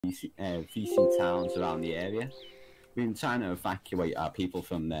VC towns around the area. We've been trying to evacuate our people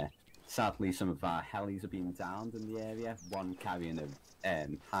from there. Sadly, some of our helis are being downed in the area, one carrying a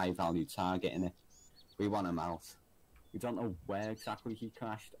high-value target in it. We want him out. We don't know where exactly he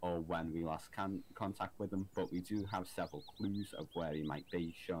crashed or when we lost contact with him, but we do have several clues of where he might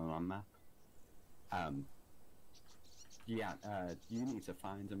be shown on map. Yeah, you need to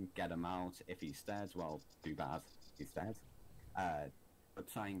find him, get him out. If he's dead, well, too bad. He's dead. But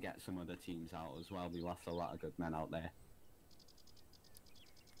try and get some other teams out as well. We lost a lot of good men out there.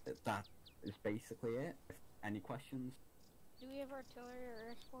 That is basically it. Any questions? Do we have artillery or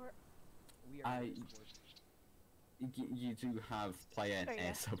air support? We are you do have player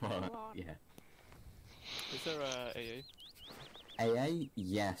air support. Yeah. Is there AA? AA?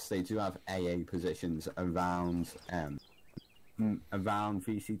 Yes, they do have AA positions around around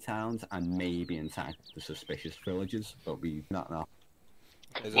VC towns and maybe inside the suspicious villages, but we not know.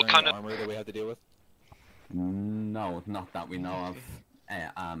 Is there any armor that we have to deal with? No, not that we know of.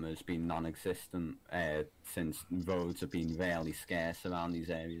 Armor's been non-existent since roads have been fairly scarce around these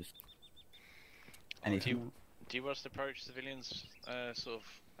areas. Do you want to approach civilians sort of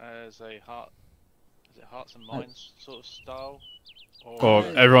as a hearts and minds sort of style? Or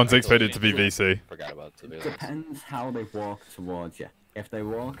everyone's expected to be VC. Forgot about civilians. Depends how they walk towards you. If they're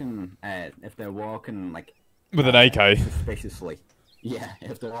walking like with an AK, suspiciously. Yeah,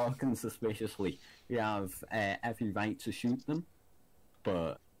 if they're walking suspiciously, you have every right to shoot them.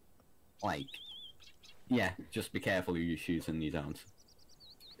 But, like, yeah, just be careful who you shoot in these zones.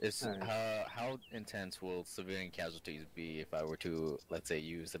 How intense will civilian casualties be if I were to, let's say,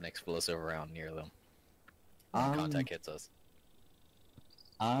 use an explosive round near them? When contact hits us.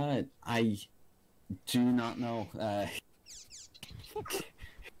 I do not know.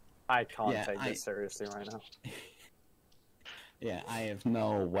 I can't take this seriously right now. Yeah, I have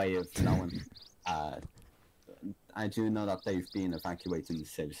no way of knowing. I do know that they've been evacuating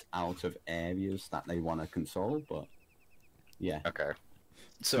civs out of areas that they want to control, but yeah. Okay.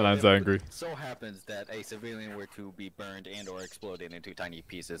 So I'm angry. It so happens that a civilian were to be burned and or exploded into tiny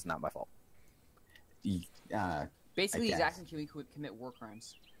pieces, not my fault. Basically, he's asking, can we commit war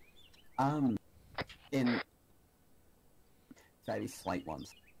crimes? In very slight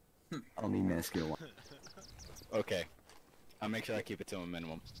ones. Only minuscule ones. Okay. I'll make sure I keep it to a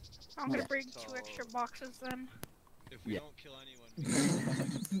minimum. I'm gonna bring 2 extra boxes then. If we don't kill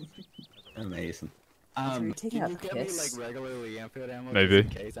anyone. Amazing. Can you get me like regularly amphibious ammo Maybe.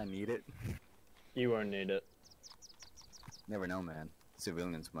 just in case I need it? You won't need it. Never know, man.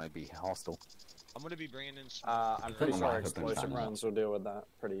 Civilians might be hostile. I'm gonna be bringing in. I'm pretty sure explosive rounds will deal with that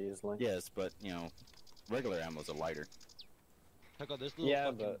pretty easily. Yes, but you know, regular ammo's a lighter. Check out this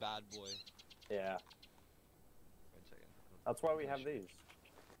little fucking bad boy. Yeah. That's why we have these.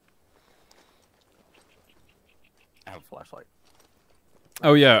 I have a flashlight.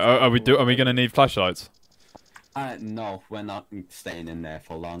 Oh yeah, are we gonna need flashlights? No, we're not staying in there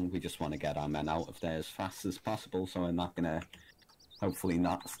for long. We just want to get our men out of there as fast as possible, so we're not gonna, hopefully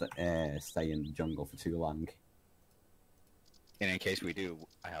not stay in the jungle for too long. And in case we do,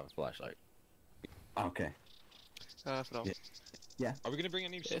 I have a flashlight. Okay. Fidel. Yeah. Are we gonna bring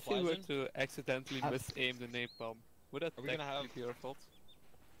any supplies If we were in? to accidentally misaim the napalm, would that Are we gonna have? be our fault?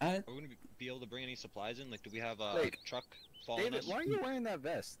 Are we gonna be able to bring any supplies in? Like, do we have a truck following David, us? why are you wearing that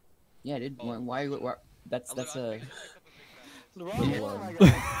vest? Yeah, dude. Why? That's a.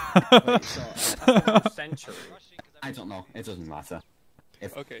 Century. I don't know. It doesn't matter.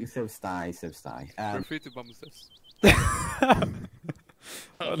 If civs die, civs die. We're free to bomb this.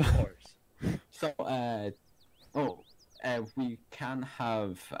 Of course. So, we can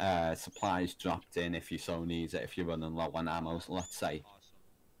have supplies dropped in if you so need it, if you're running low on ammo, let's say.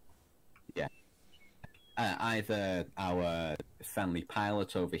 Yeah. Either our friendly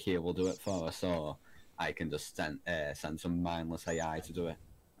pilot over here will do it for us, or I can just send some mindless AI to do it.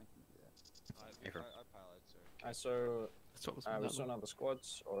 So, we still have the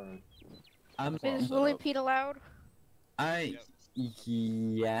squads, or? Is Willie Pete allowed?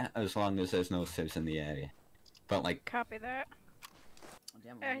 Yeah, as long as there's no civs in the area. But like. Copy that.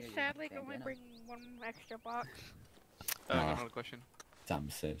 Sadly, can we bring 1 extra box? Another question. Damn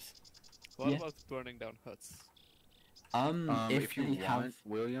civs. What about burning down huts? If you they have,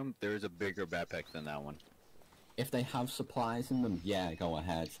 William, there's a bigger backpack than that one. If they have supplies in them, yeah, go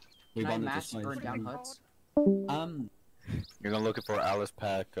ahead. We Can I want to mass destroy burn down them. huts? You're gonna look for Alice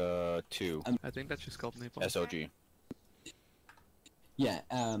Pack 2. I think that's just called napalm. SOG. Yeah,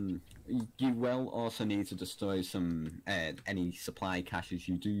 you will also need to destroy some any supply caches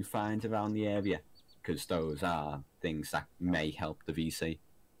you do find around the area, because those are things that may help the VC.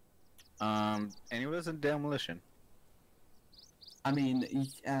 Anyways in demolition. I mean,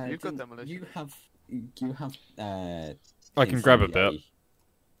 You've got demolition. You have. I can grab a bit.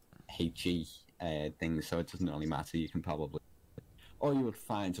 HE things, so it doesn't really matter. You can probably, or you would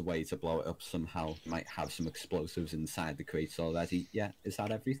find a way to blow it up somehow. You might have some explosives inside the crates already. Yeah, is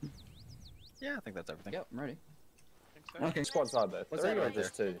that everything? Yeah, I think that's everything. Yep, I'm ready. So. Okay, squads are there. What's three that or right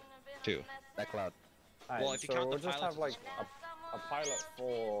just there? Two? Two. That cloud. Right, well, if you so count we'll the just pilots, have like it's a pilot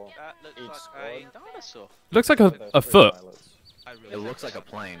for That looks each like squad. a dinosaur. Looks like There's a three foot. pilots. It looks like a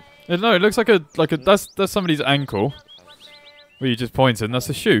plane. No, it looks like a that's somebody's ankle. Where you just pointed, and that's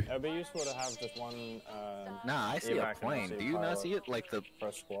a shoe. It would be useful to have just one. Nah, I see a plane. Do you not see it? Like the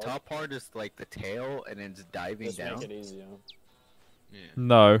top part is like the tail, and it's diving just down. Make it easier. Yeah.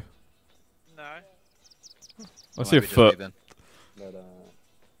 No. No. I see a foot. But,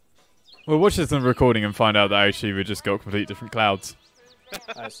 We'll watch this in the recording and find out that actually we just got completely different clouds.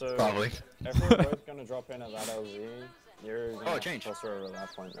 so Probably. If we're both gonna drop in at that LZ, you're gonna change. cross over at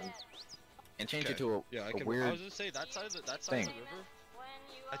that point then. And change it to a weird. I was gonna say that side of the river.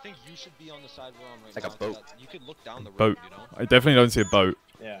 I think you should be on the side where I'm right like now. A boat. You could look down the road. Boat. You know? I definitely don't see a boat.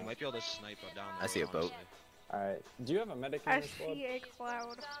 Yeah. You might be able to snipe up down the I see a boat. Alright. Do you have a medic in I your squad? see a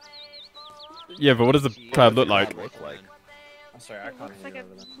cloud. Yeah, but what does the cloud look like? I'm sorry, I It can't looks hear like you a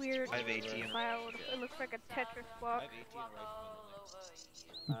over there. weird I have 18. cloud. It looks like a Tetris block.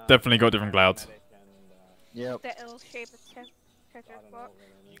 Definitely got different clouds. Yep. The L-shaped Tetris block.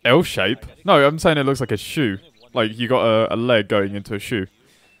 L shape? No, I'm saying it looks like a shoe. Like you got a leg going into a shoe.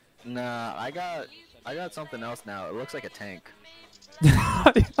 Nah, I got something else now. It looks like a tank.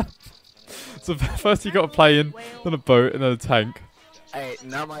 So first you got a plane, then a boat, and then a tank. Hey,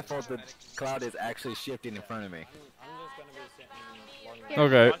 not my fault. The cloud is actually shifting in front of me.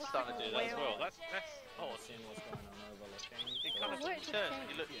 Okay. I'm starting to do that as well. That's odd. It kind of turns.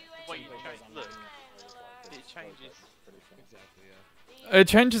 You look. The way you change. Look. It changes. It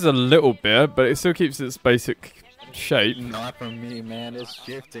changes a little bit, but it still keeps its basic shape. Not for me, man. It's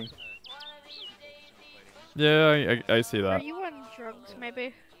shifting. Yeah, I see Are that. you on drugs,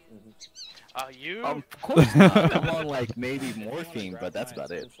 maybe? Are you? Of course not. I'm on like maybe morphine, but that's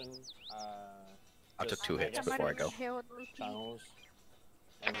about it. I took 2 hits before I go. Channels.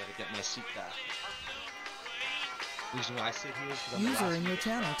 I'm gonna get my seat back. The reason why I sit here is because I'm the User last in your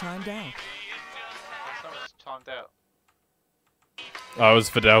channel timed out. Someone's timed out. Oh, it was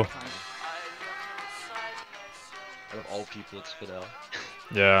Fidel. Out of all people, it's Fidel.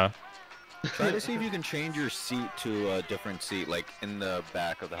 Yeah. Try to see if you can change your seat to a different seat, like in the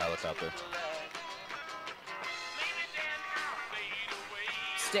back of the helicopter.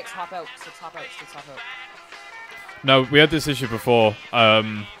 Sticks, hop out. Sticks, hop out. Sticks, hop out. No, we had this issue before.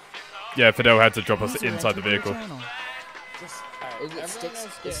 Yeah, Fidel had to drop us inside the vehicle. Just, is it sticks?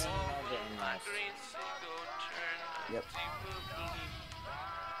 It's... Yep.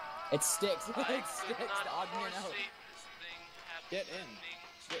 It sticks. It sticks. The odd man out. Get in.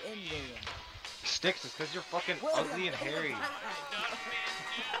 Get in, William. Sticks is because you're fucking ugly and hairy.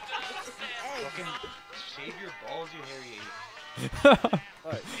 Fucking shave your balls, you hairy ape.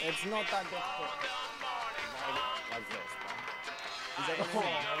 Look, it's not that difficult. Like this, man.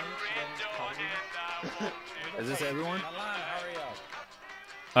 Is this everyone?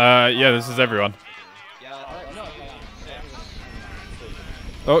 Yeah, this is everyone.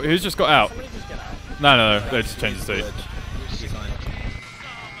 Oh, who's just got out? No, they just changed the seat.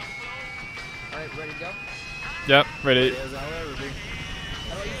 Alright, ready to go? Yep, ready. I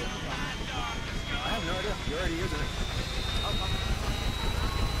have no idea. You're already using it.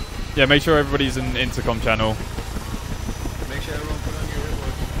 Yeah, make sure everybody's in intercom channel. Make sure everyone put on your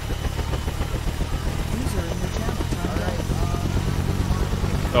earbuds. User in your channel timed out.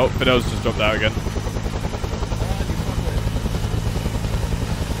 Oh, Fidel's just dropped out again.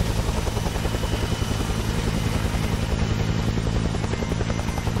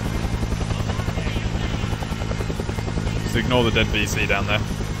 Just ignore the dead VC down there.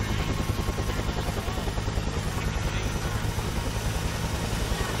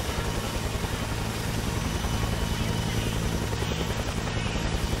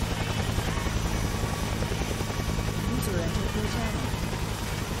 User entered your channel.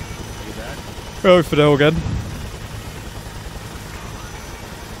 Hello, Fidel again.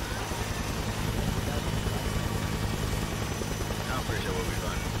 I'm pretty sure we'll be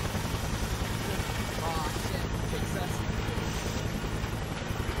fine.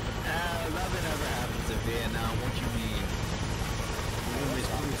 Nothing ever happens in Vietnam. What you mean? We're always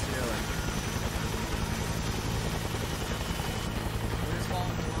smooth sailing. We're just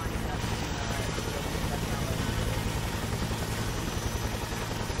following the line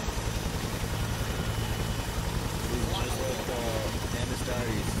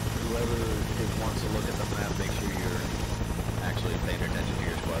whoever wants to look at the map, make sure you're actually paying attention to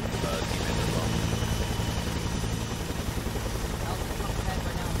your squad teammates as well.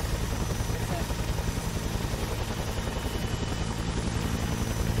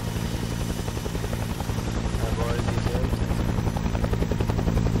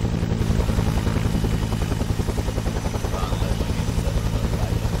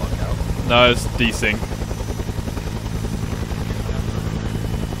 No, it's desync.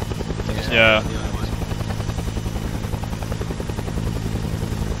 Yeah.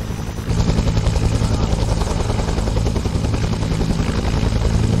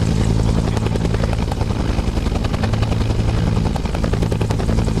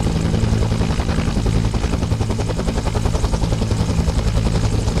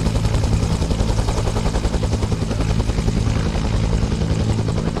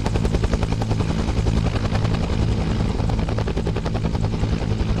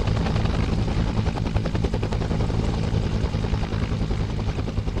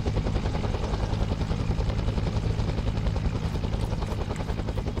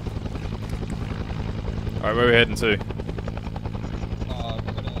 Alright, where are we heading to?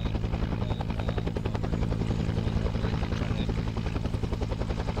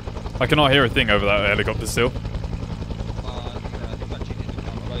 I cannot hear a thing over that helicopter still.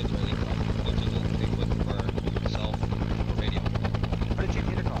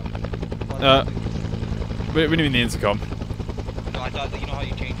 We need the intercom. No, I thought that, you know how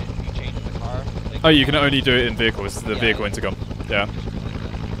you change it? You change the car? Like, oh, you can only do it in vehicles, the vehicle intercom. Yeah.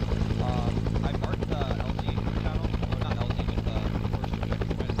 I marked the LZ channel, or not LZ, but the first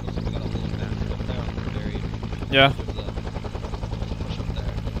objective point. It looks like we got a little map up there on the very Yeah. edge of the push up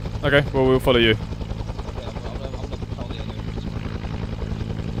there. Okay, well, we'll follow you. Okay, I'm gonna tell the others.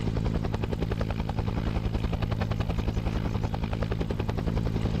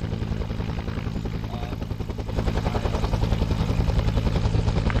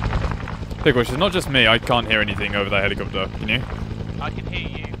 Big Wish, it's not just me, I can't hear anything over that helicopter, can you? I can hear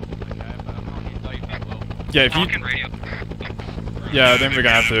you, okay, but I can't hear Dave that well. Yeah, if you... Radio. Yeah, then we're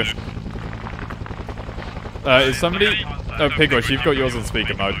gonna have to... is somebody... Oh, Pigwash, you've got yours on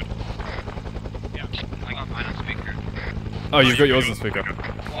speaker mode. Yeah, I got mine on speaker. Oh, you've got yours on speaker.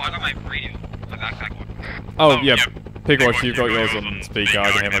 Well, I got my radio, my backpack one. Oh, yeah, Pigwash, you've got yours on speaker,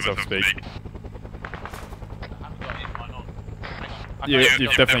 I can hear myself speak.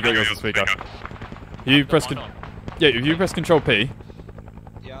 You've definitely got yours on speaker. You press if you press Control P.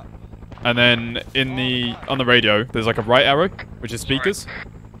 Yeah. And then on the radio, there's like a right arrow, which is speakers.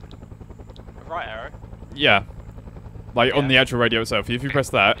 Right arrow? Yeah. Like on the actual radio itself. If you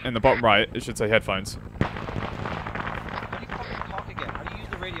press that, in the bottom right, it should say headphones. How do you fucking talk again? How do you use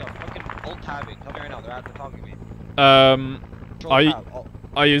the radio? I'm fucking alt-tabbing. Tell me right now, they're after talking to me.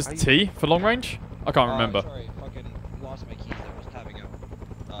 I used T for long range? I can't remember. Sorry, fucking lost my keys there. I was tabbing out.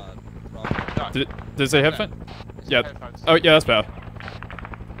 Did it say headphone? Yeah. Oh, yeah, that's better.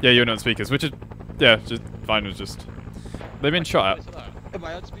 Yeah, you're not on speakers, which is... Yeah, just fine. It's just... They've been shot at. Am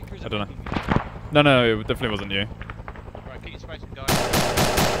I on speakers? I don't know. No, it definitely wasn't you. Right, keep your space and go.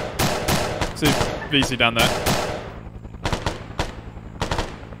 See VC down there.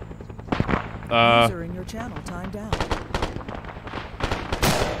 User in your channel timed out.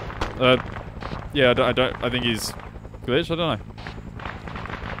 Yeah, I think he's glitched. I don't know.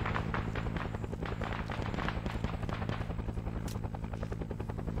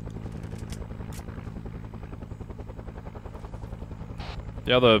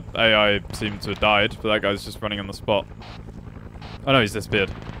 The other AI seemed to have died, but that guy's just running on the spot. Oh no, he's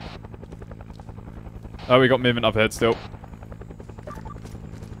disappeared. Oh, we got movement up ahead still.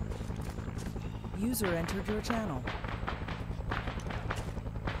 User entered your channel.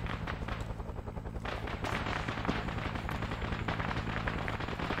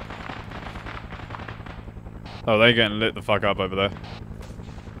 Oh, they're getting lit the fuck up over there.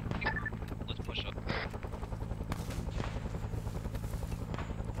 Let's push up.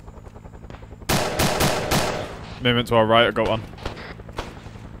 Movement to our right, I got one.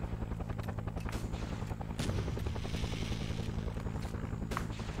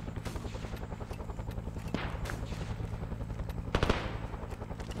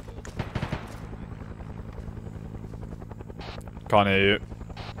 Can't hear you.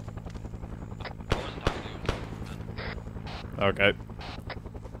 Okay.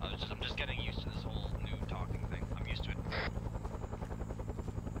 I'm just getting used to this whole new talking thing. I'm used to it.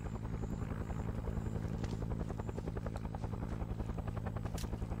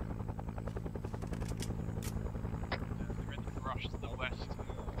 They're in the brush to the west.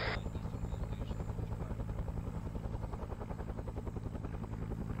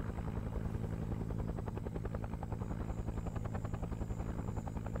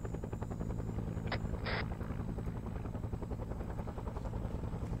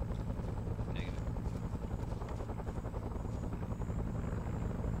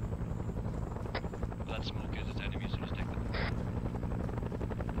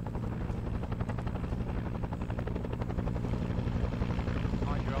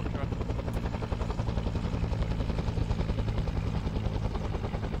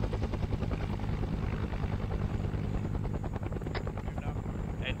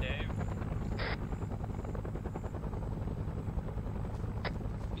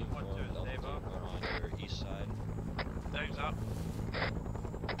 side. Dave's up.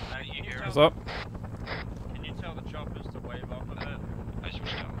 You hear What's up? Can you tell the choppers to wave off a bit? I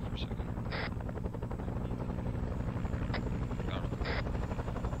switched out for a second. Got it.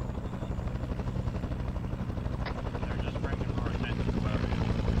 They're just bringing more attention to where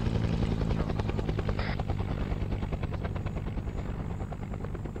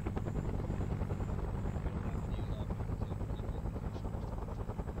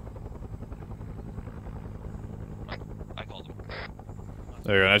I called him.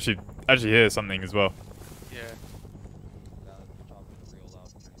 There you go. Actually hear something as well. Yeah.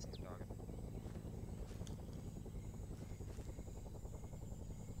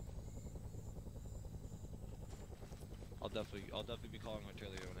 I'll definitely be calling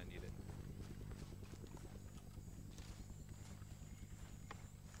artillery when I need it.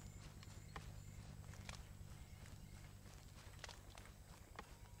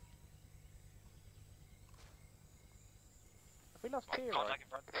 we lost Hero. Contact in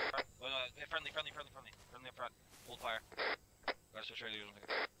front. Friendly up front. Hold fire. Gotta switch radios.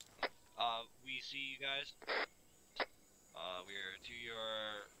 We see you guys. We're to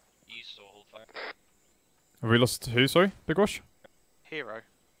your east, so hold fire. Have we lost who? Sorry, Big Wash. Hero.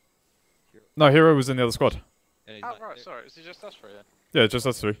 No, Hero was in the other squad. Oh right, sorry. Is it just us three then? Yeah, just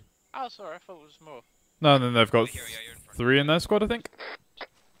us three. Oh sorry, I thought it was more. No, and then they've got Hero, yeah, you're in front. 3 in their squad, I think.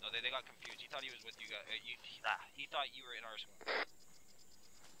 No, they got confused. He thought he was with you guys. He thought you were in our squad.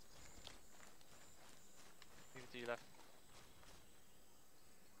 Who do you left?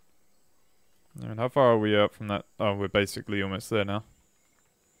 I mean, how far are we up from that? Oh, we're basically almost there now.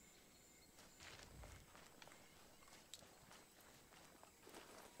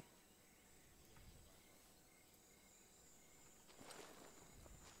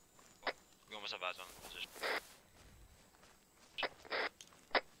 We almost have eyes on the position.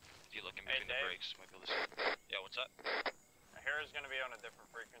 If you look in between the brakes, might be able to see. Yeah, what's that? Hero's gonna be on a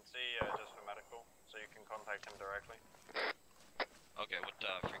different frequency, just for medical, so you can contact him directly. Okay, what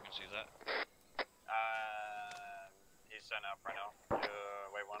frequency is that? He's sent up right now.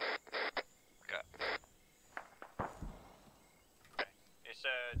 Wait one. Okay. Okay. It's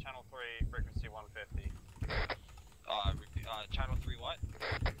channel 3, frequency 150. Channel 3 what?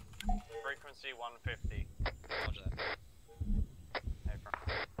 Frequency 150. Roger that. Hey, front.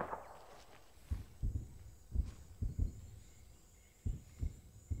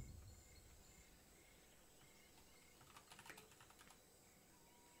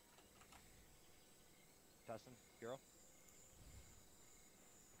 Testing, Hero.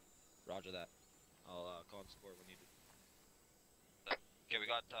 Roger that. I'll call and support when needed. Okay, we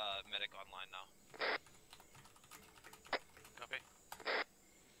got medic online now. Copy.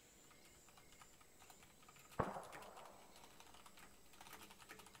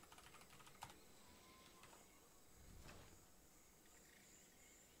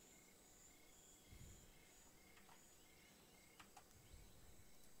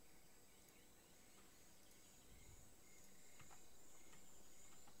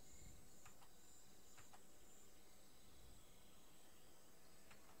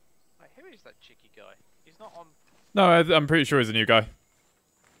 Who is that cheeky guy? He's not on. No, I'm pretty sure he's a new guy.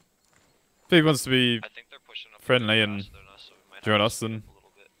 If he wants to be friendly and join us, then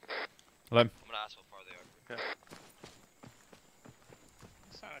let him. I'm gonna ask how far they are. Okay.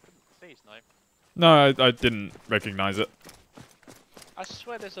 Sorry, I couldn't see his name. No, I didn't recognize it. I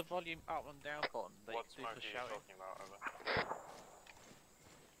swear there's a volume up and down button that What you smoke do are for you shouting. talking about over?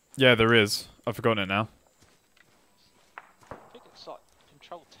 Yeah, there is. I've forgotten it now. I think it's like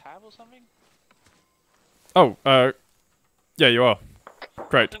Control Tab or something? Oh, yeah, you are.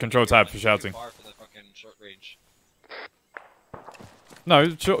 Great, Control Tab for shouting. Far for the fucking short range.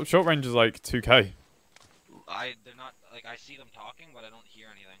 No, short range is like 2K. They're not, like, I see them talking, but I don't hear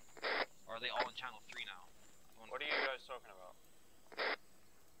anything. Or are they all in channel 3 now? What are you guys talking about?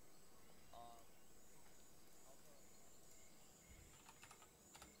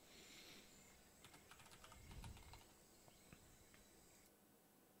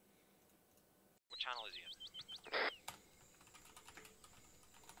 What channel is he in?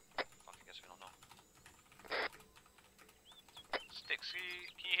 Fuck, I guess we don't know. Sticks, can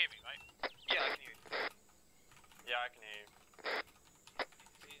you hear me, mate? Yeah, I can hear you. Yeah, I can hear you.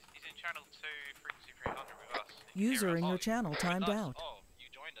 He's in channel 2, frequency 300 with us. User in your channel timed With us? out. Oh, you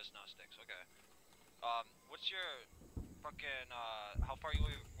joined us now, Sticks, okay. What's your fucking, how far are you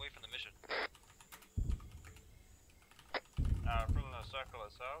away from the mission? From the circle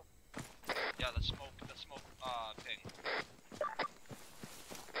itself? Yeah, the smoke, ping.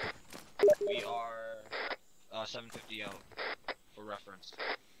 We are, 750 out, for reference.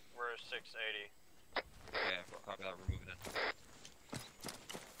 We're 680. Okay, copy that. We're moving in.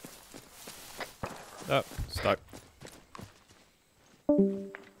 Yep, stuck. Yeah,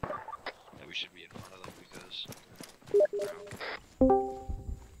 we should be in front of them because.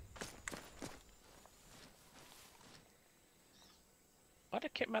 Why'd I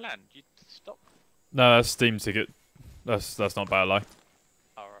kick my land? You stop. No, that's Steam ticket. That's not bad lie.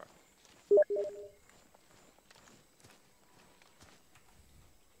 Alright.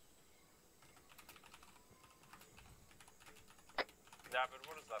 Yeah, but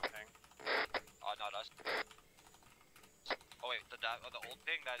what is that thing? Not us. Oh wait, the old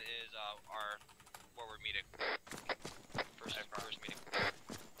ping, that is our where we're meeting. First meeting.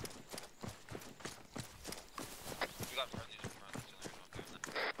 We got friendlies around. That's the only reason I'm doing that.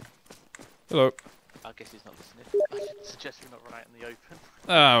 Hello. I guess he's not listening. I should suggest we not run out in the open.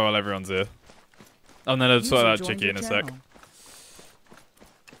 Ah, well, everyone's here. And then I'll sort that chickie in a sec.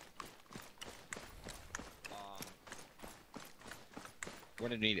 We're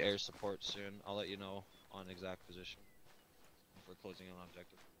gonna need air support soon. I'll let you know on exact position if we're closing in on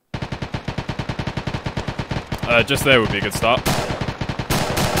objective. Just there would be a good start.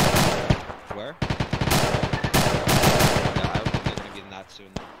 Where? Yeah, I don't think they're gonna be in that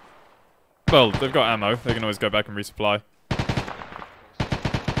soon. Well, they've got ammo. They can always go back and resupply.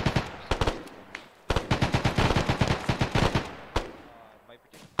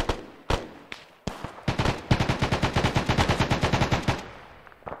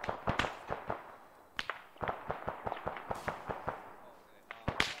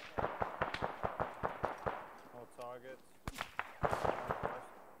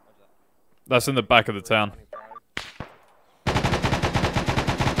 That's in the back of the town.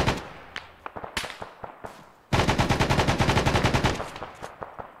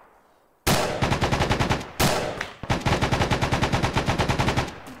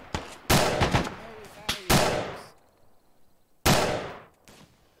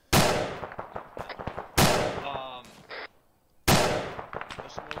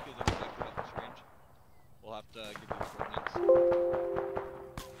 We'll have to give you coordinates.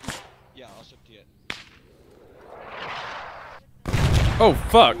 Yeah, I'll ship to you. Oh,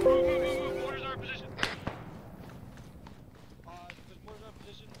 fuck! Where's our position? Where's our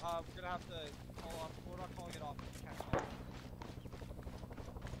position? We're gonna have to call off. We're not calling it off. We can't call it.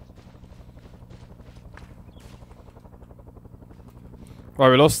 Right,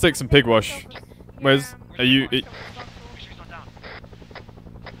 we lost Sticks and Pigwash. Where's... Are you...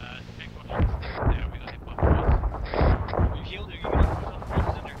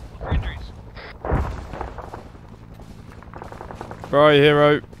 Where are you,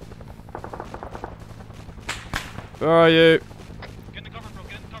 hero? Where are you? Get in the cover, bro.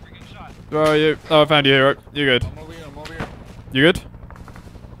 Get in the cover. Get a shot. Where are you? Oh, I found you, hero. You good? I'm over here. You good?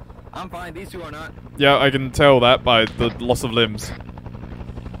 I'm fine. These two are not. Yeah, I can tell that by the loss of limbs.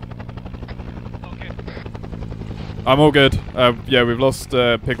 Okay. I'm all good. Yeah, we've lost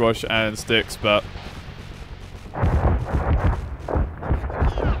Pigwash and Sticks, but...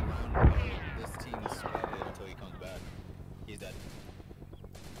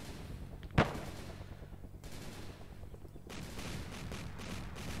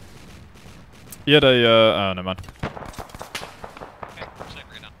 He had a, oh, never mind. Okay, we're safe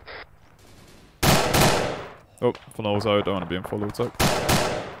right now. Oh, full auto, don't want to be in full auto.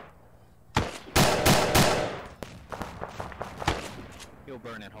 You'll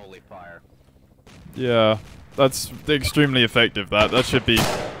burn in holy fire. Yeah, that's extremely effective, that should be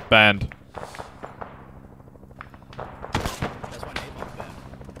banned. That's why napalm's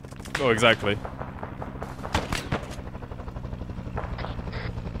banned. Oh, exactly.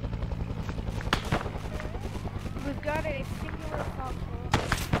 We've got a singular console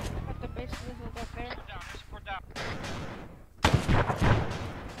at the base of the hill back there. Support down.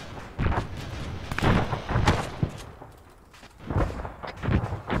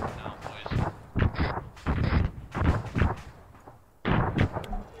 Down, boys.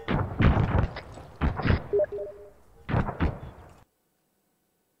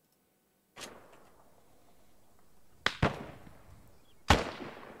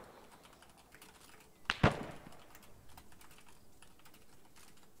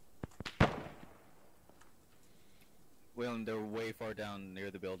 Well, they're way far down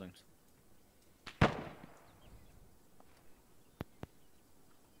near the buildings.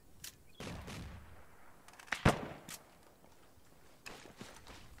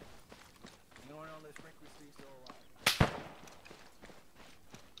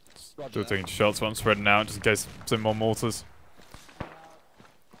 Still taking shots while I'm spreading out, just in case some more mortars.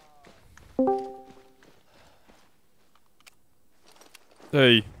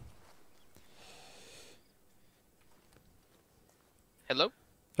 Hey.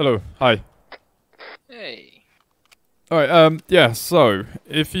 Hello. Hi. Hey. Alright, yeah, so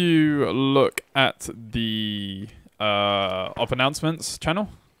if you look at the op announcements channel.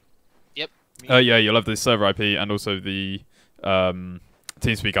 Yep. Yeah, you'll have the server IP and also the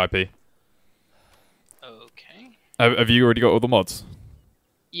TeamSpeak IP. Okay. Have you already got all the mods?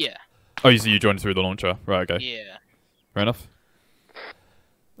 Yeah. Oh, so you joined through the launcher. Right, okay. Yeah. Fair enough.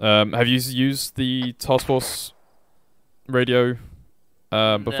 Have you used the Task Force radio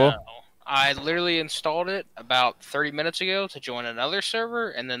before? No. I literally installed it about 30 minutes ago to join another server,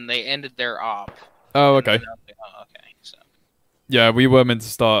 and then they ended their op. Oh, okay. Okay, so. Yeah, we were meant to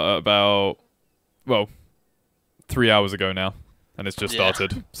start at about, well, 3 hours ago now, and it's just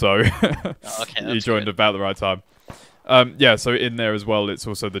started. So Okay, you joined about the right time. Yeah, so in there as well, it's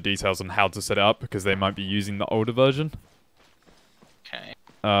also the details on how to set it up because they might be using the older version. Okay.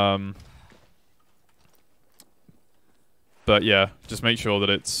 But yeah, just make sure that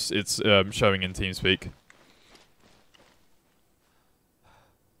it's showing in TeamSpeak.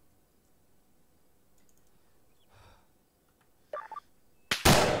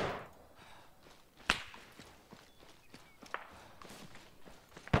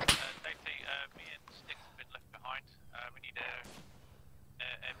 Me and Sticks have been left behind. We need a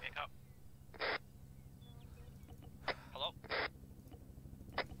pickup. Hello?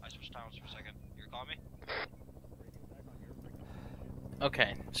 I switched towers for a second. You recall me?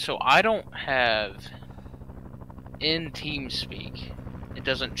 Okay, so I don't have in TeamSpeak. It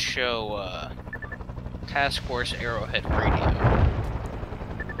doesn't show Task Force Arrowhead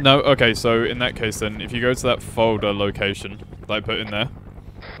Radio. No, okay, so in that case then, if you go to that folder location that I put in there,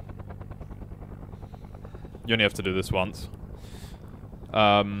 you only have to do this once.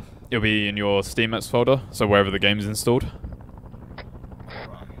 It'll be in your SteamX folder, so wherever the game's installed. Hold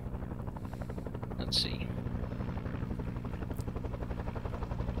on. Let's see.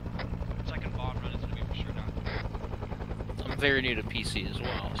 Second bomb run is gonna be for sure now. I'm very new to PC as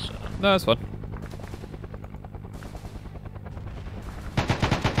well, so. No, that's fine.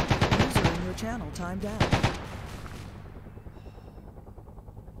 User in your channel timed out.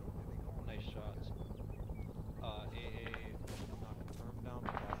 Nice shots. AA not confirmed down,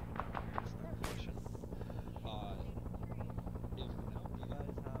 but that's mission. Is you guys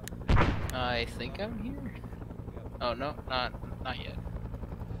have? I think I'm here. Oh no, not yet.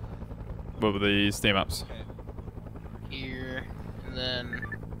 What were the Steam apps? Here, and then.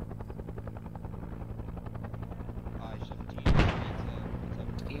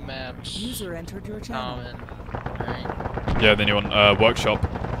 Steam apps. User entered your channel. Common. Alright. Yeah, then you want Workshop.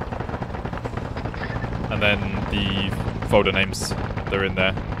 And then the folder names, they're in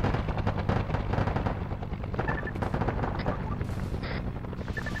there.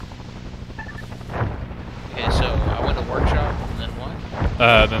 Okay, so I went to Workshop, and then what?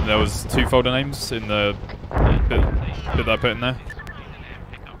 Then there was 2 folder names in the bit that I put in there.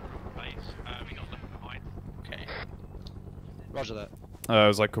 Okay. Roger that. It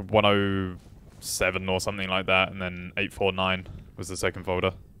was like 107 or something like that, and then 849 was the second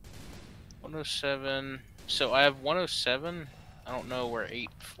folder. 107. So I have 107. I don't know where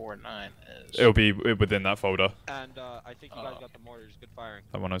 849 is. It'll be within that folder. And I think you guys got the mortars. Good firing.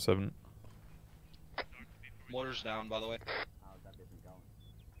 At 107. Mortars down, by the way.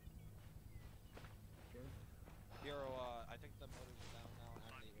 Hero, I think the mortars are down now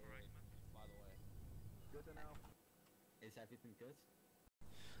and the array, by the way. Good to know. Is everything good?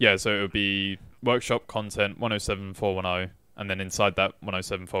 Yeah, so it would be Workshop content 107410, and then inside that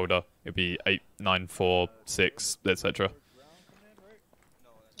 107 folder, it'd be 8946, etc.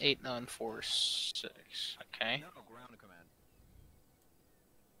 8946. Okay.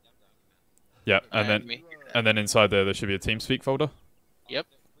 Yeah, and then inside there should be a TeamSpeak folder. Yep.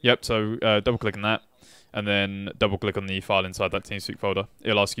 Yep. So double click on that, and then double click on the file inside that TeamSpeak folder.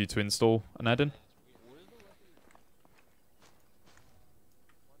 It'll ask you to install an add-in.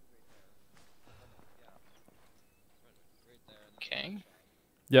 Okay.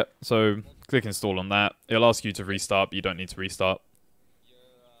 Yep. So click install on that. It'll ask you to restart, but you don't need to restart.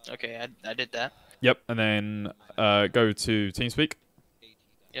 Okay, I did that. Yep. And then go to TeamSpeak.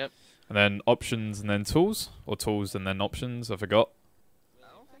 Yep. And then options and then tools, or tools and then options. I forgot.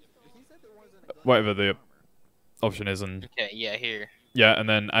 Whatever the option is, and Okay, yeah, here. yeah, and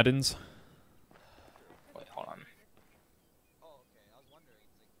then add-ins. Wait, hold on.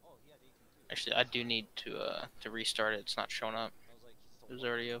 Actually, I do need to restart it. It's not showing up. It was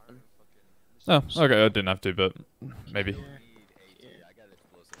already open. Oh, okay. I didn't have to, but maybe. Yeah, I got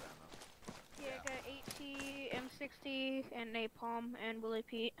AT, M6 Nasty and Napalm and Willie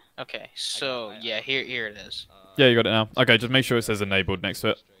Pete. Okay, so yeah, here it is. Yeah, you got it now. Okay, just make sure it says enabled next to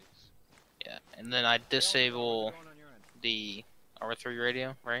it. Yeah, and then I disable the R3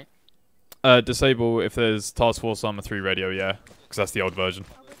 radio, right? Disable if there's Task Force Arma 3 radio, yeah, because that's the old version.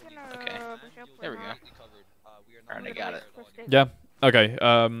 Okay, there we go. Alright, I got it. Yeah. Okay.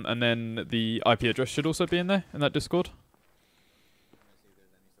 And then the IP address should also be in there in that Discord.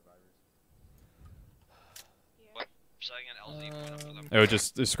 It will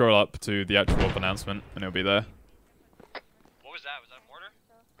just scroll up to the actual announcement, and it'll be there. What was that? Was that a mortar?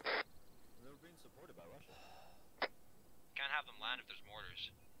 They're being supported by Russia. Can't have them land if there's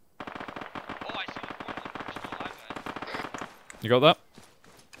mortars. Oh, I see the mortar. We're still alive, guys. You got that?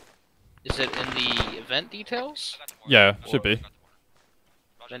 Is it in the event details? Yeah, should be.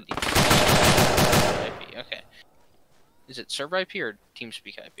 Event details. IP, okay. Is it server IP or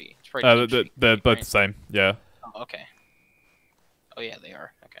TeamSpeak IP? It's probably TeamSpeak, they're both right? the same. Yeah. Oh, okay. Oh yeah, they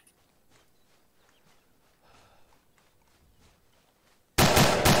are. Okay.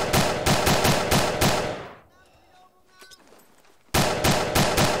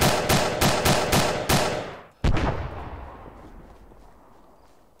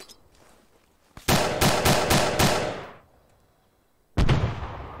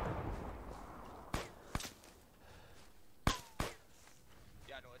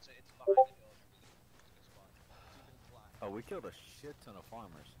 Oh, we killed a shit ton of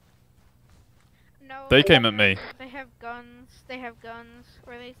farmers. No. They came at me. They have guns. They have guns.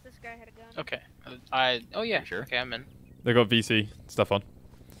 Or at least this guy had a gun. Okay. Oh yeah. Sure. Okay, I'm in. They got VC stuff on.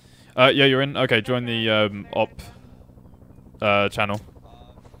 Yeah, you're in. Okay, join the op channel.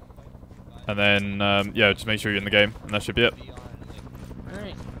 And then yeah, just make sure you're in the game, and that should be it.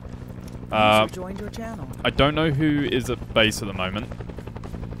 Alright. Joined your channel. I don't know who is at base at the moment.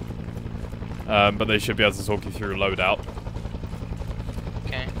 But they should be able to talk you through loadout.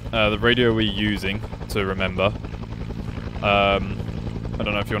 Okay. The radio we're using to remember. I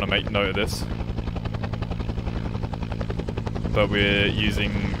don't know if you want to make note of this, but we're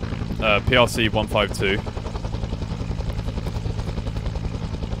using PRC 152.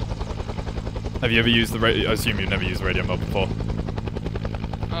 Have you ever used the radio? I assume you've never used the radio mod before.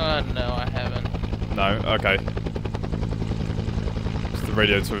 No, I haven't. No. Okay. The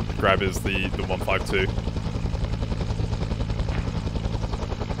radio to grab is the 152.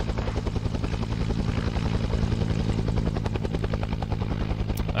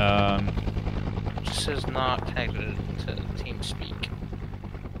 It just says not connected to TeamSpeak.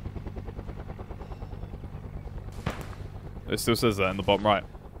 It still says that in the bottom right.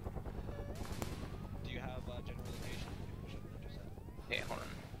 Do you have general location? Yeah, hold on.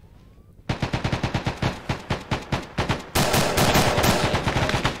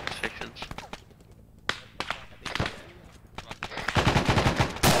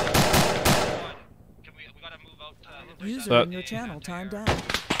 User in your channel timed out.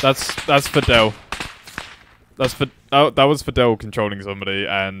 That's Fidel. That was Fidel controlling somebody,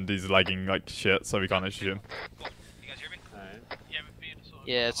 and he's lagging like shit, so we can't actually shoot him.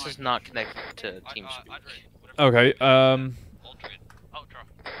 Yeah, it says not connected to TeamSpeak. Okay.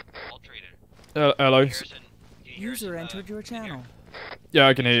 Hello. User entered your channel. Yeah,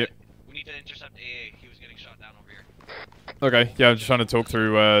 I can hear you. We need to intercept AA. He was getting shot down over here. Okay. Yeah, I'm just trying to talk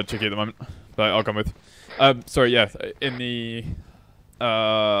through Chicky at the moment, but I'll come with. Sorry. Yeah, in the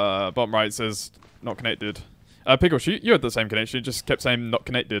bottom right it says not connected. Pickle, you had the same connection. It just kept saying not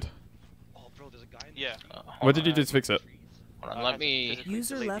connected. Oh, bro, there's a guy in there. Yeah. What did you do to fix it? Hold on, let me.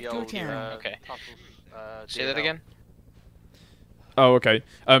 User left your channel. Okay. Say that again. Oh, okay.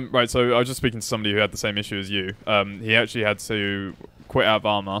 Right, so I was just speaking to somebody who had the same issue as you. He actually had to quit out of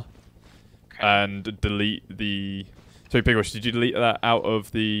Arma and delete the... So, Pickles, did you delete that out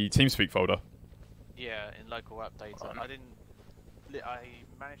of the TeamSpeak folder? Yeah, in local app data. I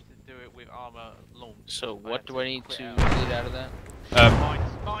managed to do it with Arma launch. So what do I need to delete out of that?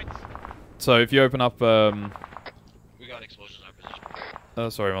 Mines. So if you open up... We got explosions in our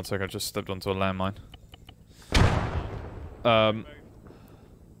position. sorry, one second. I just stepped onto a landmine.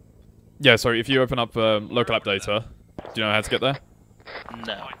 Yeah, sorry. If you open up local app data, do you know how to get there?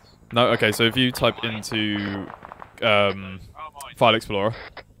 No. No? Okay, so if you type into File Explorer,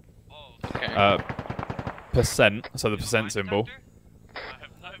 percent, so the percent symbol,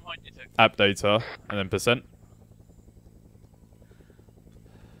 app data, and then percent.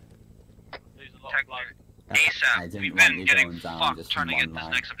 ASAP, we've been getting fucked trying to get this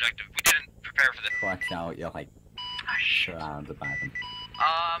next objective. We didn't prepare for this. Watch out, you're like surrounded by them.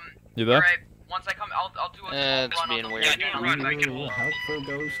 You there? Alright, once I come, I'll do a it's being weird. Yeah, do a run. I can Helpful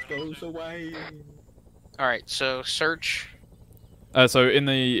ghost goes away. Alright, so search. So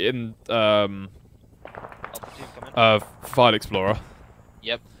in File Explorer.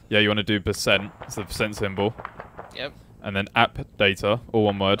 Yep. Yeah, you want to do percent. It's the percent symbol. Yep. And then app data, all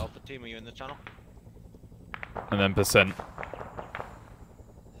one word. Alpha team, are you in the channel? And then percent.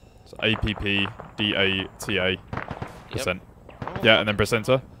 So APPDATA. Percent. Yeah, and then press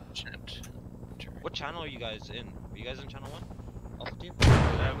enter. What channel are you guys in? Are you guys in channel 1? Alpha team?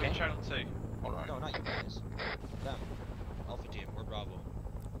 We're in channel 2. Hold on. No, not you guys. Them. Alpha team, we're Bravo.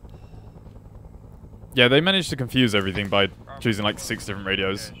 Yeah, they managed to confuse everything by choosing like 6 different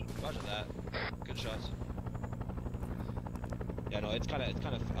radios. Roger that. Good shots. Yeah, no, it's kind of.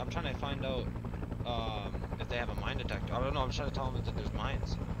 I'm trying to find out if they have a mine detector. I don't know. I'm trying to tell them that there's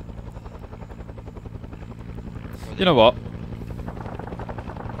mines. You know what?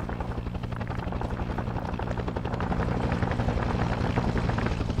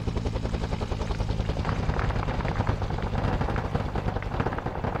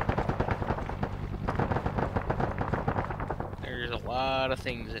 There's a lot of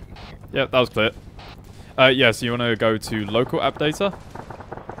things in here. Yeah, that was clear. Yeah, so you want to go to local app data.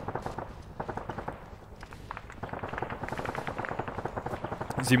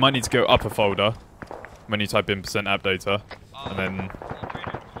 So you might need to go up a folder when you type in percent app data, and then.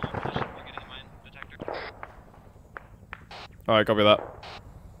 Alright, copy that.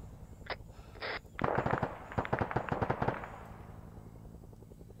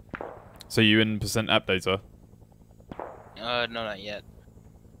 So you in percent app data? No, not yet.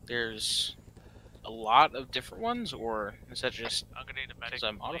 There's a lot of different ones, or is that just because I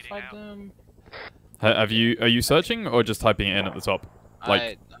modified them? Are you searching or just typing it in at the top?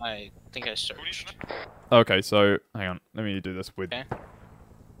 Like. I think I searched. Okay, so hang on. Let me do this with. Okay.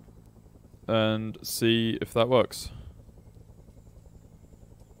 And see if that works.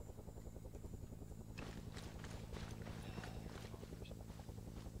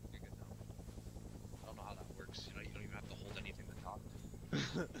 I don't know how that works. You know, you don't even have to hold anything to talk.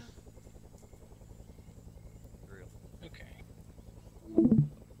 For real. Okay.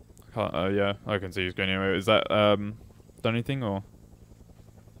 Yeah, I can see you going anyway. Is that done anything or?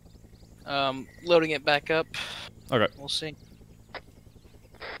 Loading it back up. Okay. We'll see.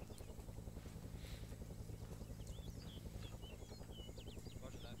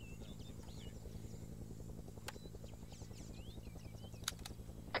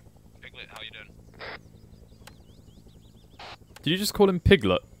 Piglet, how you doing? Did you just call him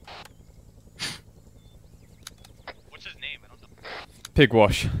Piglet? What's his name? I don't know.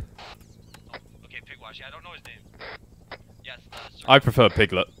 Pigwash. Oh, okay, Pigwash. Yeah, I don't know his name. Yes, I prefer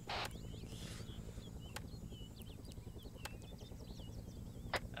Piglet.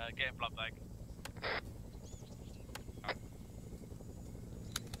 Get him blood bag.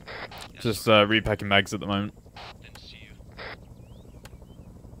 Just repacking mags at the moment. Didn't see you.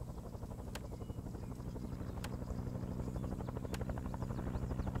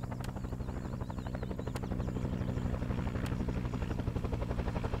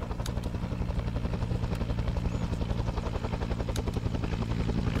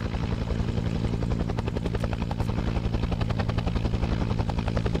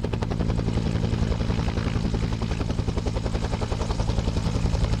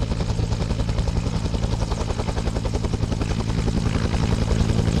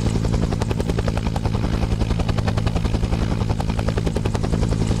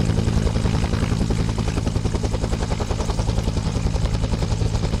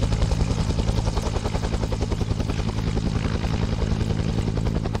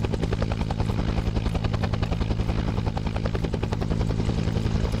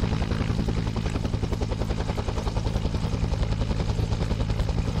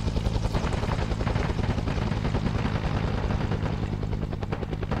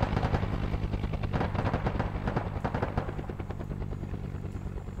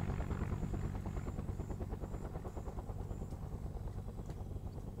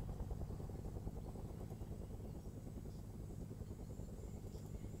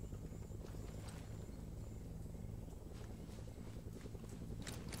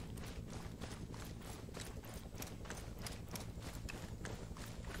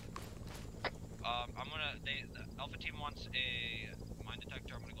 The Alpha team wants a mine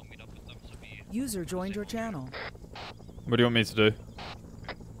detector. I'm gonna go meet up with them. So be. User joined your channel. What do you want me to do?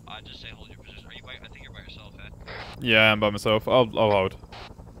 Just say hold your position. Are you by? I think you're by yourself, eh? Yeah, I'm by myself. I'll hold.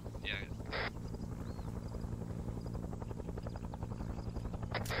 Yeah.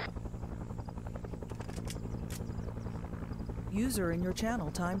 User in your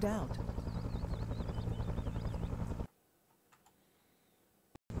channel timed out.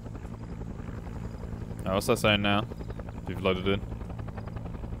 Oh, what's that saying now? You've loaded in.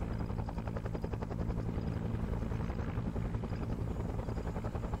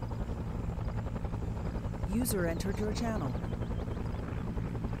 User entered your channel.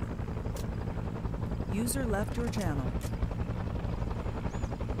 User left your channel.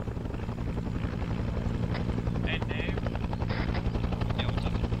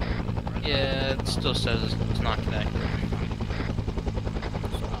 Yeah, it still says it's not connected.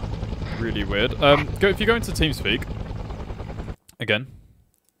 Really weird. If you go into TeamSpeak, again,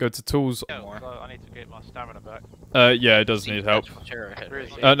 go to Tools. Yeah, so I need to get my stamina back. Yeah, it does need help.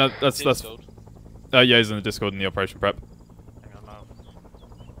 No, that's yeah, he's in the Discord in the Operation Prep. Hang on now.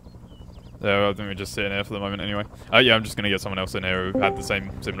 Yeah, I think we're just sitting here for the moment anyway. Yeah, I'm just gonna get someone else in here who had the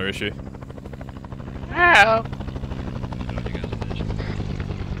similar issue. Help!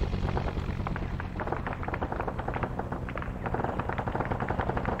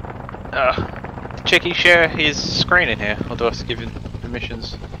 Checky, share his screen in here, or do I have to give him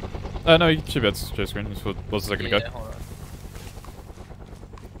permissions? No, you should be able to share screen. This was a second ago. Hold on.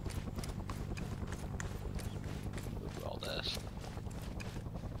 All this.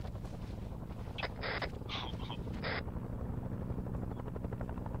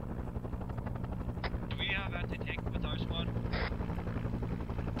 Do we have anti-tank with our squad?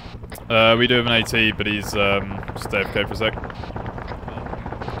 We do have an AT, but he's just AFK for a sec.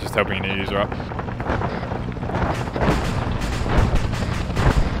 Just helping a new user up.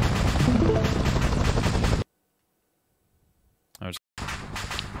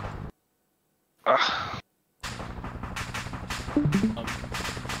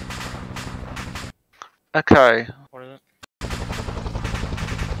 Okay. What is it?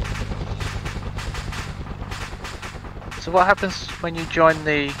 So what happens when you join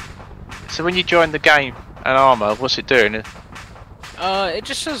the... So when you join the game and Arma, what's it doing? It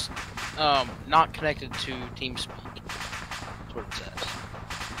just says, not connected to TeamSpeak. That's what it says.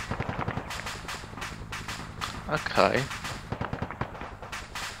 Okay.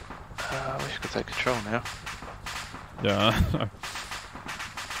 I wish I could take control now. Yeah.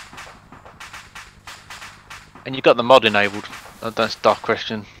 And you got the mod enabled. That's a dark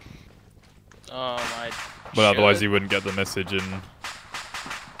question. I Well, otherwise he wouldn't get the message in.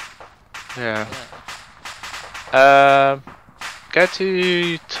 Yeah. Go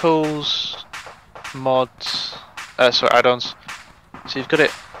to tools, mods, sorry, add-ons. So you've got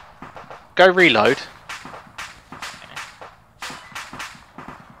it. Go reload.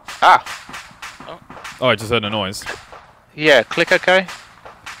 Ah. Oh, I just heard a noise. Yeah, click OK,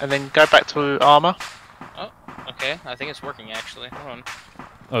 and then go back to Arma. Oh, okay. I think it's working actually. Hold on.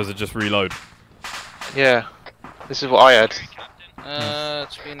 Oh, is it just reload? Yeah. This is what I had.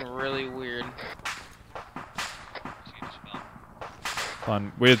 It's been really weird.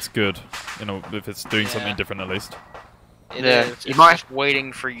 Fine. Weird's good. You know, if it's doing something different at least. It Yeah, is. you It's might- just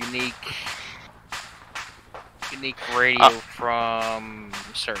waiting for unique radio from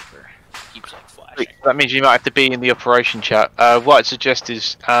server. Keeps like flashing. That means you might have to be in the operation chat. What I'd suggest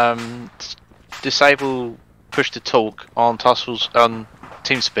is disable push to talk on Tussles on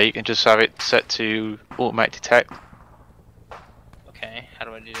TeamSpeak and just have it set to automatic detect. Okay, how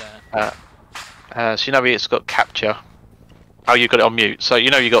do I do that? So you know it's got capture. Oh, you got it on mute. So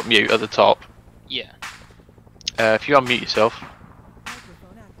you know you got mute at the top. Yeah. If you unmute yourself,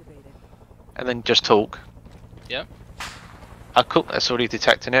 and then just talk. Yep. Cool. That's already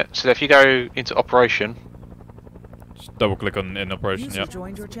detecting it. So if you go into operation, Just double click on in operation, User yeah.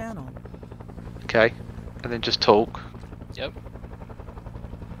 joined your channel. okay, and then just talk. Yep.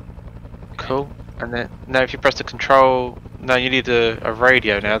 Cool. And then now if you press the control, no, you need a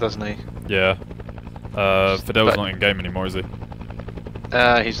radio now, doesn't he? Yeah. Fidel's not in game anymore, is he?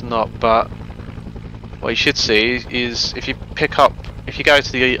 He's not. But what you should see is if you go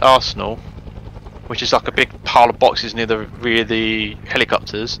to the arsenal, which is like a big pile of boxes near the rear of the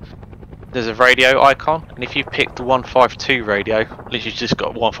helicopters, there's a radio icon, and if you pick the 152 radio, literally just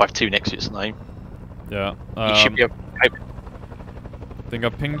got 152 next to its name. Yeah. You should be able. Think I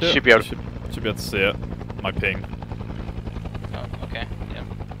pinged it? Should be able. Should be able to see it. My ping. Oh, okay. Yep.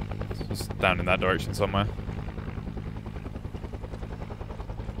 It's down in that direction somewhere.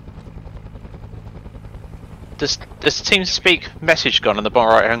 Does TeamSpeak message gone in the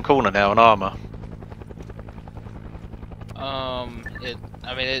bottom right hand corner now on Arma?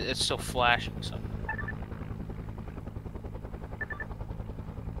 I mean, it's still flashing, so.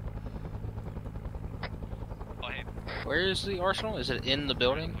 Where is the arsenal? Is it in the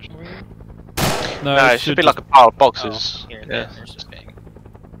building? No, it should be like a pile of boxes. Oh, here, Yeah. there's this thing.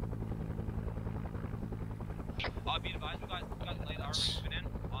 Be advised, we got light armor moving in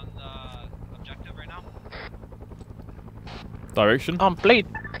on the objective right now. Direction? I'm bleed.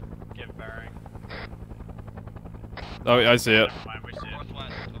 Give bearing. Oh, I see it.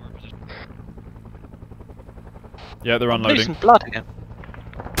 Yeah, they're I'm unloading. losing blood again.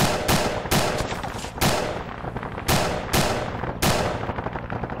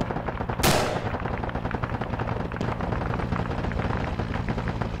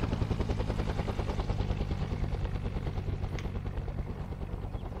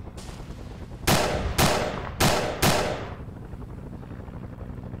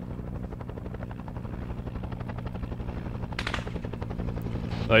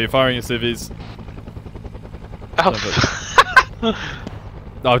 Oh, you're firing at civvies. Oh.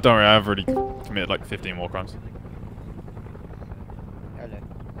 Oh, don't worry, I've already committed like 15 war crimes. Hello.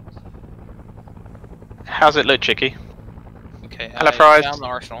 How's it look, Chicky? Okay, Hello, I Fries. found the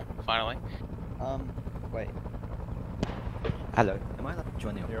arsenal, finally. Wait. Hello. Am I allowed to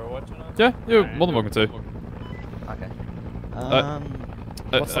join the You're watching us? Yeah, you're more than welcome to. Okay.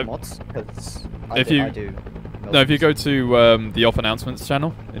 What's the mods? Because I do. No, if you go to the off announcements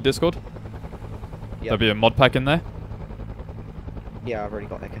channel in Discord, there'll be a mod pack in there. Yeah, I've already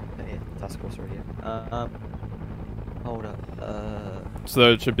got that task force already. Hold up. So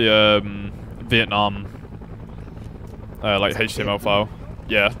there should be a Vietnam like HTML file.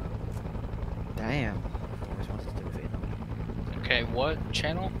 Yeah. Damn. I always wanted to do Vietnam. Okay, what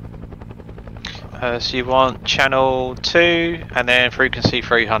channel? So you want channel 2 and then frequency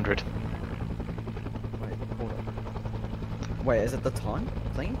 300. Wait, hold up. Wait, is it the time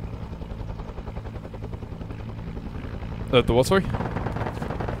thing? The what, sorry?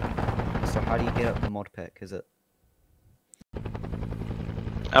 So how do you get up the mod pack? Is it?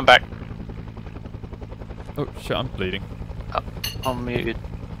 I'm back. Oh shit, I'm bleeding. Oh, I'm muted.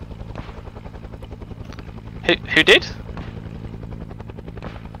 Who did?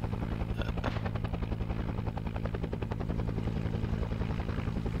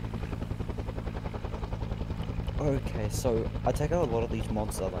 Okay, so I take out a lot of these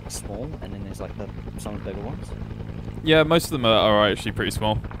mods are like small, and then there's like some of the bigger ones. Yeah, most of them are actually pretty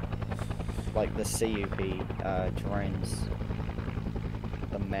small. Like the CUP terrains,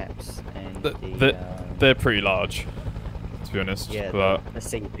 the maps, and they're pretty large, to be honest. yeah, but the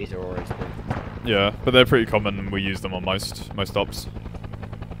CUPs are always big. Yeah, but they're pretty common, and we use them on most ops.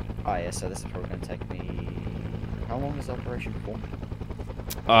 Oh yeah, so this is probably going to take me. How long is the operation for?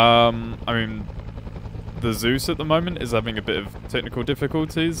 I mean, the Zeus at the moment is having a bit of technical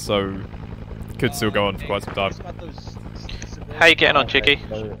difficulties, so it could still go on for quite some time. How you getting on, Chicky?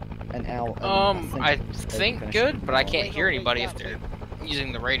 An hour. I think good, but I can't hear anybody if they're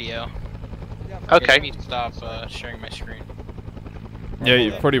using the radio. Okay. I need to stop sharing my screen. Yeah,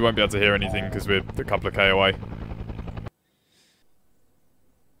 you probably won't be able to hear anything because we're a couple of K away.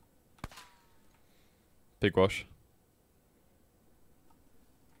 Big wash.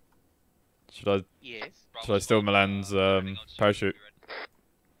 Should I steal Milan's parachute?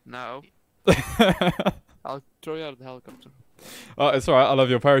 No. I'll throw you out of the helicopter. Oh, it's alright, I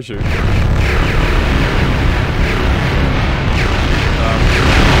love your parachute.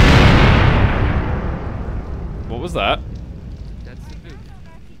 What was that? That's the dude.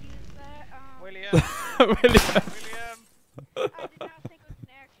 William! William!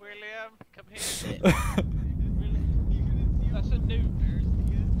 William, come here. That's a nuke.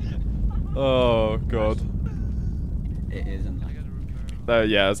 Oh god. It isn't.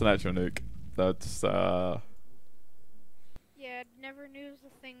 Yeah, it's an actual nuke. That's Yeah, never knew the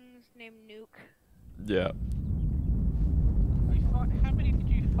things named Nuke. yeah. How many did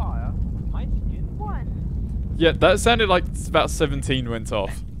you fire? One. Yeah, that sounded like about 17 went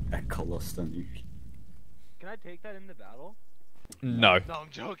off. A cluster nuke. Can I take that into battle? No. No, I'm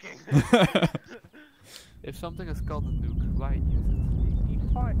joking. If something is called a nuke, why use it? You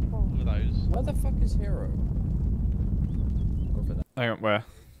fight one of those. Where the fuck is Hero? Over there. Hang on, where?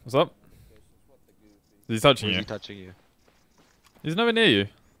 What's up? He's touching you. Where's he touching you? He's nowhere near you.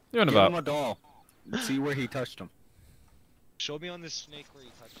 You're on Give about. him a doll. See where he touched him. Show me on this snake where he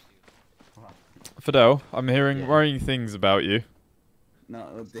touched you. Fidel, I'm hearing worrying things about you.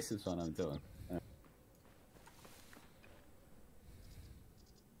 No, this is what I'm doing.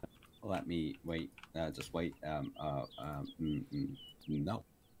 Let me wait. Just wait. No.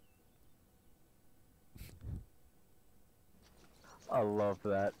 I love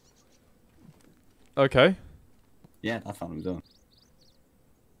that. Okay. Yeah, that's what I'm doing.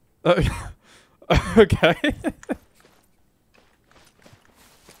 Okay.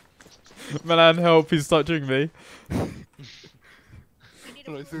 Milan, help! He's touching me.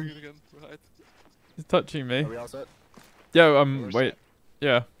 He's touching me. Are we all set? Yeah. Wait.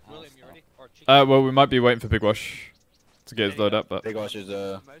 Yeah. William, you ready? Or Well, we might be waiting for Big Wash to get his load up, but... Big Osh is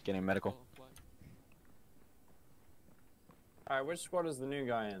getting medical. Alright, which squad is the new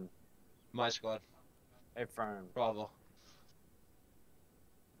guy in? My squad. Affirm. Bravo.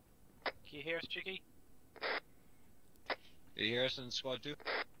 Can you hear us, Chicky? Did you hear us in squad 2?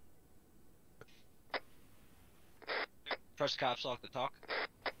 Press caps lock to talk.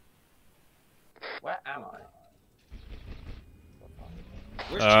 Where am I?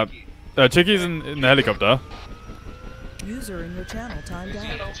 Where's Chicky? Chicky's in the helicopter. User in your channel timed out.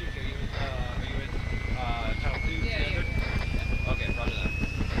 Chicky, are you in channel 2? Yeah. Okay, roger that.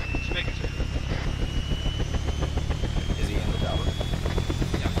 Just making sure. Is he in the tower?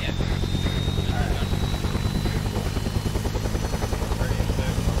 Yeah.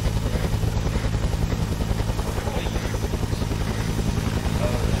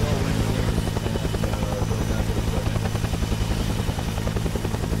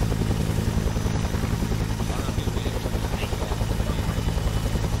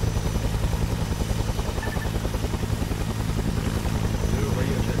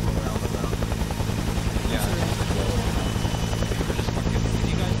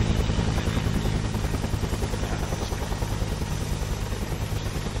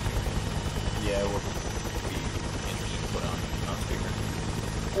 Yeah, we'll be interested to put on speaker.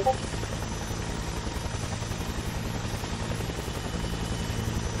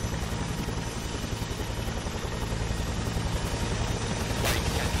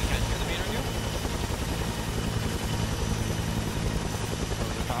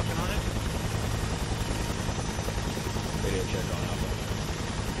 Radio check on Alpha.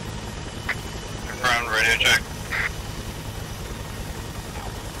 Confirmed, radio check.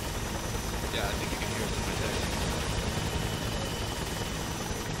 Yeah, I think you can hear us in my text.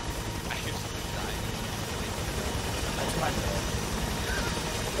 I hear something dying. That's my bad.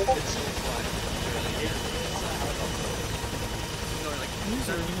 It's so fun.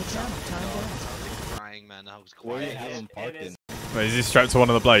 User in your channel timed out. I was crying, man. I was Where quiet. do you have him parked in? Wait, is he strapped to one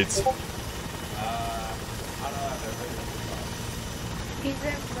of the blades? I don't know if they're He's in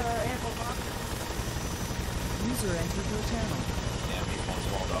the ammo box. User entered your channel. Yeah, he's one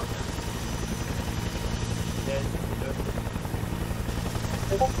small dog.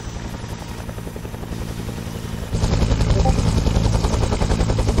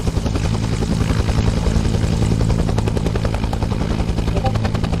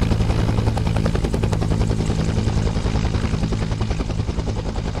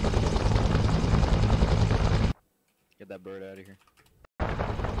 Get that bird out of here.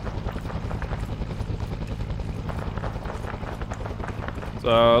 So,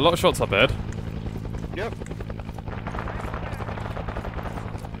 a lot of shots up ahead. Yep.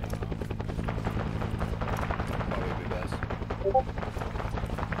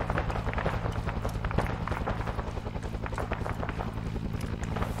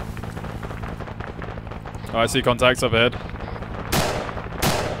 Oh, I see contacts up ahead.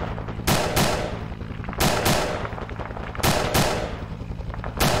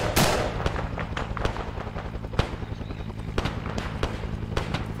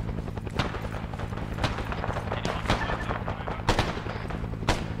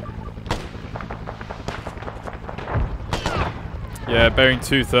 Yeah, bearing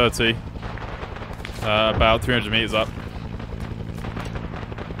 230. About 300 meters up.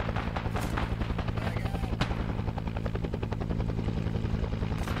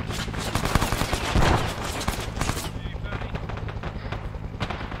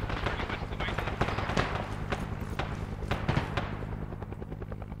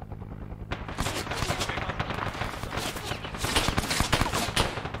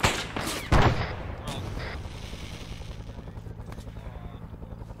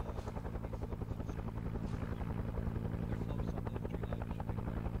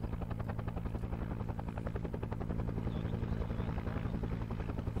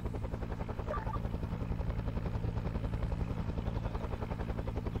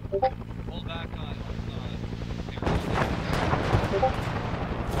 Pull back on.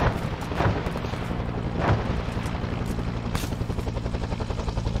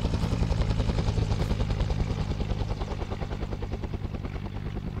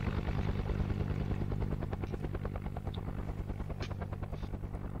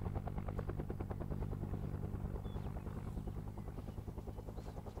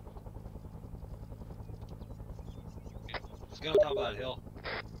 Let's get on top of that hill.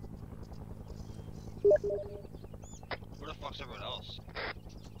 Where the fuck's everyone else?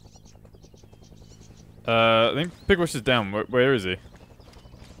 I think Big Wish is down. Where is he?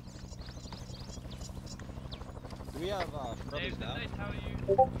 Do we have brothers down? Did they tell you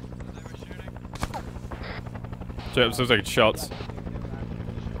they were shooting? So I'm still taking shots.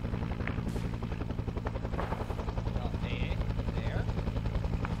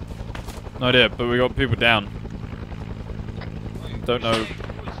 No idea, but we got people down. Don't know.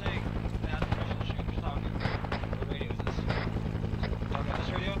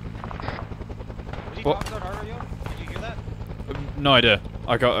 What? No idea.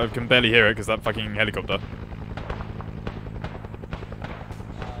 I can barely hear it because that fucking helicopter.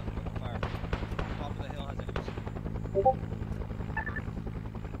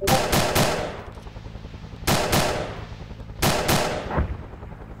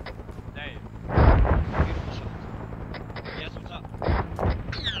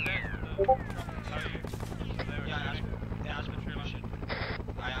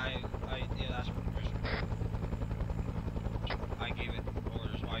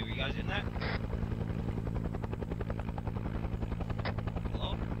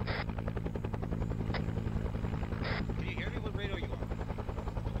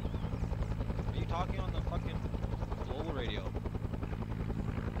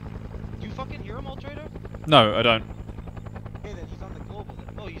 No, I don't. Hey, then he's on the global.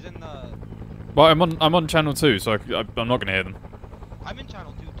 Then. Oh, he's in the. Well, I'm on channel 2, so I'm not gonna hear them. I'm in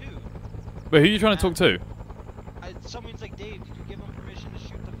channel 2 too. Wait, who are you trying to talk to? Someone's like, Dave, did you give him permission to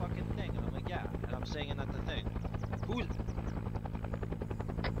shoot the fucking thing? And I'm like, yeah. And I'm saying that the thing. Who's?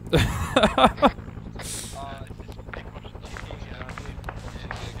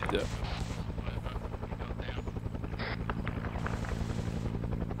 Yeah.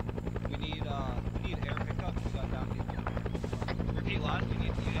 We need air pickup. We got down people. Repeat last. We need.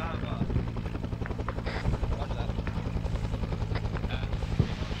 You have watch that.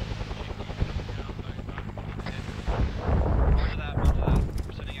 Roger that.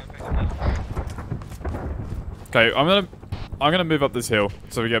 We're sending air pickup. Okay, I'm gonna move up this hill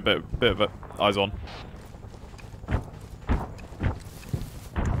so we get a bit of eyes on.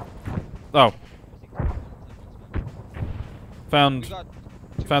 Oh. Found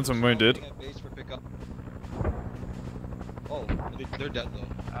some wounded. Oh, they're dead though.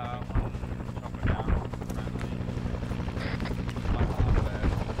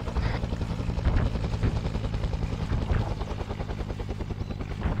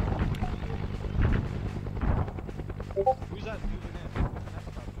 Who's that moving in?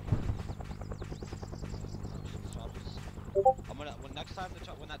 I'm gonna when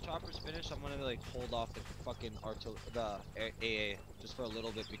that chopper's finished, I'm gonna like hold off the fucking AA just for a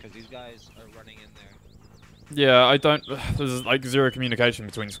little bit because these guys are running in there. Yeah, I don't. There's like zero communication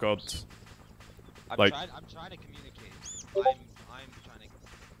between squads. I'm trying to communicate. I'm trying to.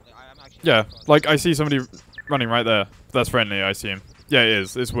 Like, I'm actually. Yeah, like I see somebody running right there. That's friendly, I assume. Yeah, it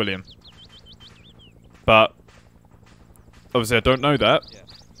is. It's William. But obviously, I don't know that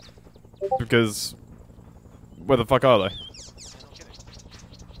because where the fuck are they?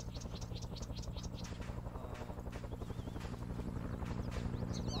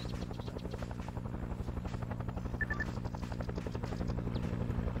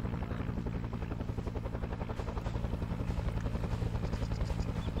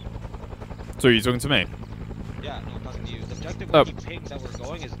 So are you talking to me? Yeah, no, I'm talking to you. The objective with the pings that we're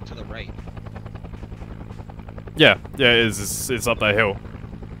going is to the right. Yeah, it is. It's up that hill.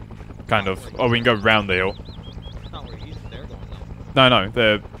 Kind of. Oh, we can go round the hill. Not where they're going though. No,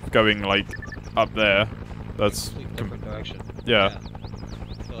 they're going like up there. That's different direction. Yeah.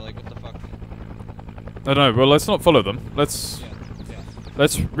 So like, what the fuck? I don't know. Well, let's not follow them. Let's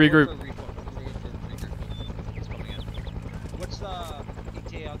regroup. What's the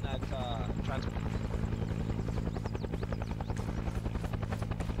ETA on that transport?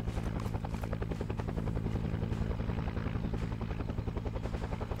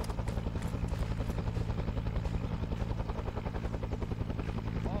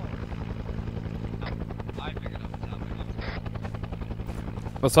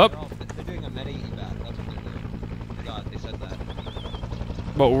 What's up? They're doing a meta evac. That's what they're doing. Forgot they said that.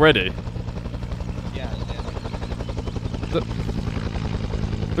 What, already? Yeah.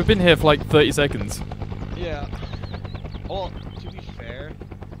 We've been here for like 30 seconds. Yeah. Well, to be fair,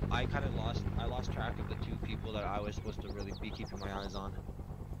 I lost track of the two people that I was supposed to really be keeping my eyes on.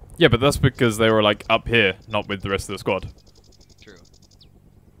 Yeah, but that's because they were like up here, not with the rest of the squad. True.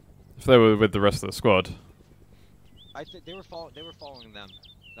 If they were with the rest of the squad. I think they were following them.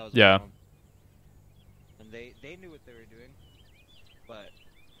 That was Yeah. And they knew what they were doing, but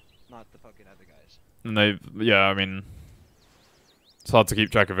not the fucking other guys. And I mean, it's hard to keep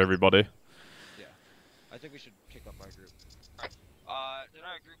track of everybody. Yeah. I think we should kick up our group. Did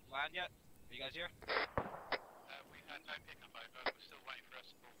our group land yet? Are you guys here? We had no pickup over. We're still waiting for us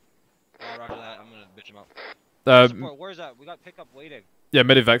to pull. Roger that. I'm gonna bitch him up. Support, where's that? We got pickup waiting. Yeah,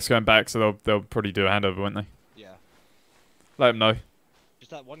 Medivac's going back, so they'll probably do a handover, won't they? Yeah. Let them know.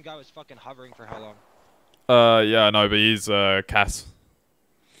 Just that one guy was fucking hovering for how long? Yeah, I know, but he's Cass.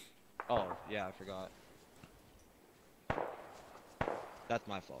 Oh, yeah, I forgot. That's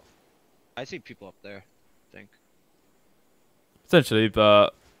my fault. I see people up there, I think. Potentially,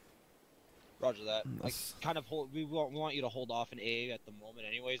 but... Roger that. Like, kind of hold. We want you to hold off in AA at the moment.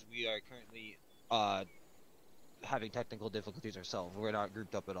 Anyways, we are currently having technical difficulties ourselves. We're not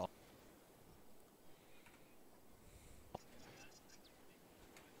grouped up at all.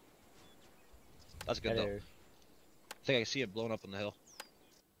 That's good though. I think I see it blown up on the hill.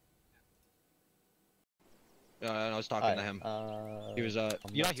 I was talking to him. He was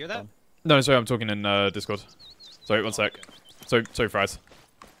you not hear that? No, sorry, I'm talking in Discord. Sorry, one sec. Okay. Sorry, Fries.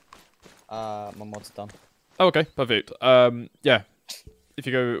 My mod's done. Oh, okay, perfect. Yeah. If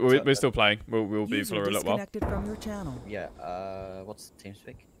you go, we're still playing. We'll be for a little while. Disconnected from your channel. Yeah. What's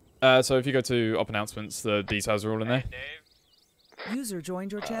TeamSpeak? So if you go to op announcements, the details are all in there. User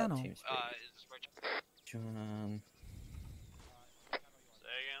joined your channel. Is this John.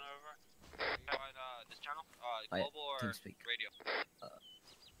 Say again, over. This channel? Global or TeamSpeak. radio?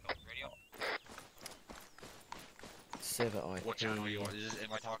 Radio? Server IP. What channel are you on?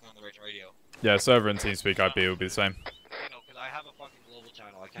 Am I talking on the radio? Yeah, server and TeamSpeak IP will be the same. No, because I have a fucking global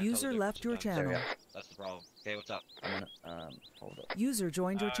channel. I can't User left your channel. That's the problem. Okay, what's up? I'm gonna hold up. User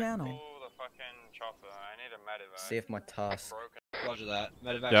joined your channel. The fucking chopper. I need a medevac. See if my task. Roger that.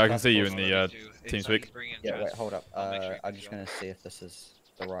 Medevac Yeah, I can see you in the TeamSpeak. Yeah, wait, hold up. I'm just gonna see if this is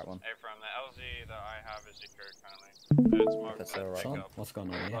the right one. Hey, from the LZ that I have is secured currently. It's marked That's the right one. What's going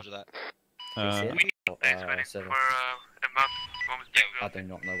on here? Roger that. Server. I do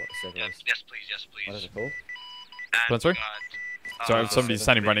not know what the server is. Yes, please. Yes, please. What is it called? Sorry? Sorry, somebody's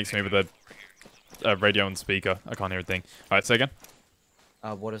standing right next to me with a radio and speaker. I can't hear a thing. Alright, say again.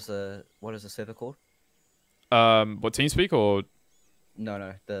 What is the server called? What, TeamSpeak or?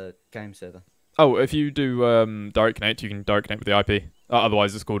 No, the game server. Oh, if you do direct connect, you can direct connect with the IP.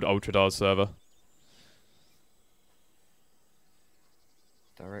 Otherwise, it's called Ultradar server.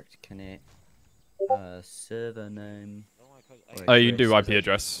 Direct connect. Server name. You can do IP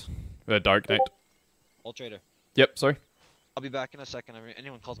address. Direct connect. Ultrader. Yep, sorry. I'll be back in a second.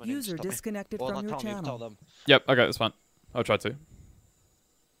 Anyone calls my name, User stop me. disconnected Well, from not your tell me, channel. tell them. Yep, okay, that's fine. I'll try to.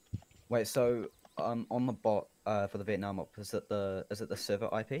 Wait, so on the bot for the Vietnam op, is it the server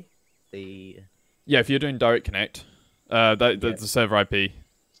IP? Yeah, if you're doing direct connect, the server IP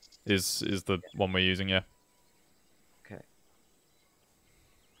is the one we're using. Yeah. Okay.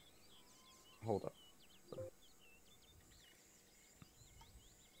 Hold up.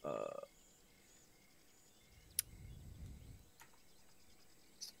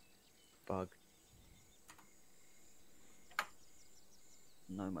 Bug.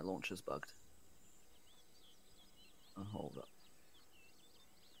 No, my launcher's bugged. Hold up.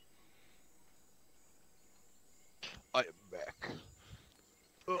 I am back.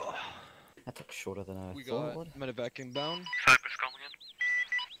 Ugh. That took shorter than I We thought got it would. medevac inbound.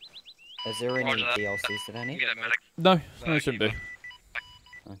 Is there any DLCs that I need? No, it shouldn't do.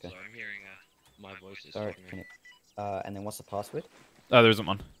 Okay. So I'm hearing my voice is Sorry, talking. and then what's the password? There isn't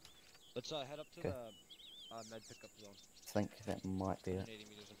one. Let's head up to the med pickup zone. I think that might be it. 80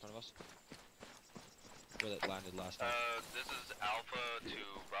 meters in front of us. Where that landed last time. This is Alpha to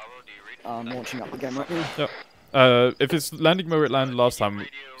Bravo. Do you read? I'm launching up the game right now. Yep. If it's landing where it landed last time,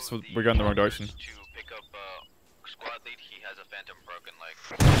 so we're going the wrong direction. To pick up squad lead, he has a phantom broken leg.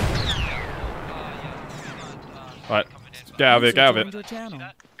 Right, get out of it, get out of User it. joined your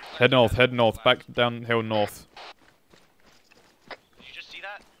channel. Head north, back downhill north. Did you just see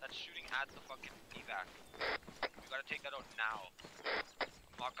that? That's shooting at the fucking evac. We gotta take that out now.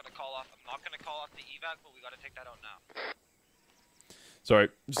 I'm not gonna call off the evac, but we gotta take that out now. Sorry,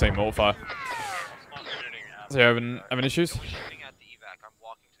 just saying mortar fire. So you having issues? It was shooting at the evac. I'm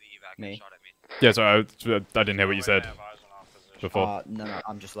walking to the evac and shot at me. Yeah, sorry, I didn't hear what you said before. No,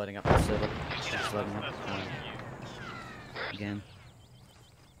 I'm just loading up the server. Just loading up again.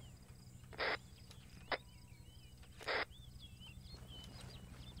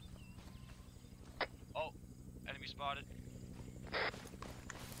 Oh, enemy spotted.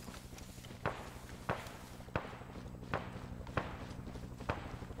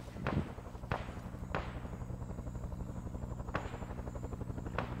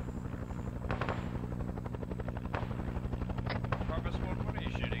 What are you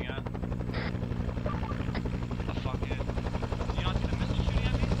shooting at? A fucking. Do you not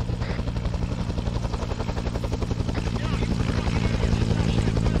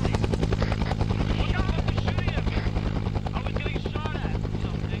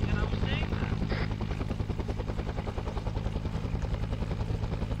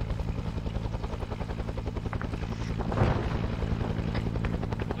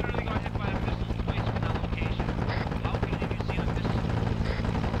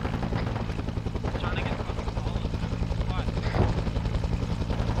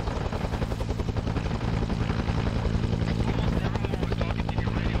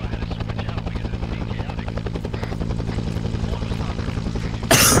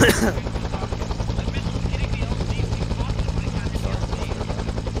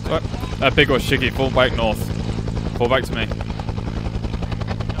That big was Shiggy, fall back north. Fall back to me.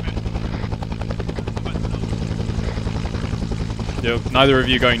 Yo, neither of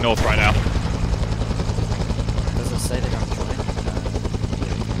you going north right now. Does it say that I'm joining?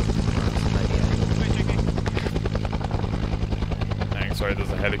 Dang, sorry,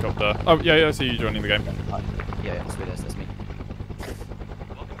 there's a helicopter. Oh, yeah, I see you joining the game. Yeah, sweet as, that's me.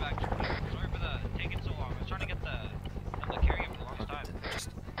 Welcome back, Jordan. Sorry for the taking so long. I was trying to get the carrier for the longest time. Just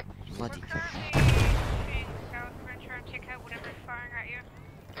bloody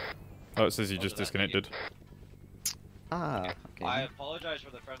Oh, it says you just disconnected. Ah, okay. I apologize for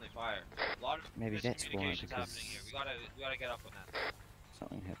the friendly fire. A lot of Maybe that's why, miscommunications because happening here. We gotta get up on that.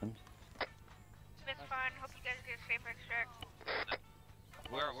 something happened. It's fine. Hope you guys get a safe extract.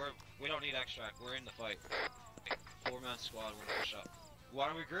 We don't need extract. We're in the fight. 4-man squad. We're gonna push up. Why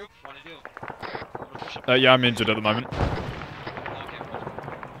don't we group? What do you do? Push up. Yeah, I'm injured at the moment. Okay.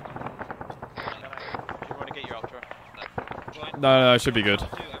 You want to get your ultra? No, I should be good.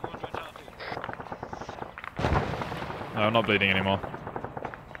 No, I'm not bleeding anymore.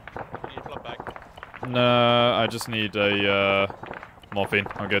 You need blood back. No, I just need a morphine.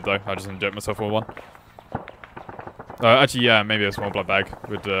 I'm good though. I just inject myself with one. Actually, yeah, maybe a small blood bag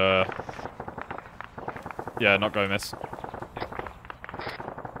would, yeah, not go amiss.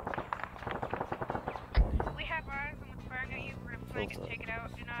 We have eyes on what's firing at you. We're gonna flank and take it out.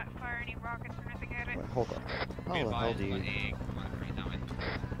 Do not fire any rockets or anything at it. Wait, hold on. How the hell do you...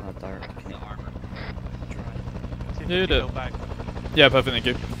 direct connect? Yeah, you did. Yeah, perfect, thank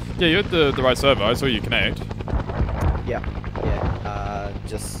you. Yeah, you had the right server. I saw you connect. Yeah.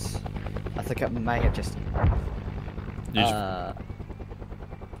 Just... I think it may have just...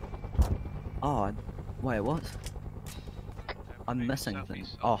 Oh, wait, what? I'm missing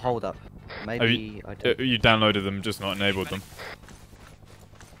things. Oh, hold up. Maybe I did. You downloaded them, just not enabled them.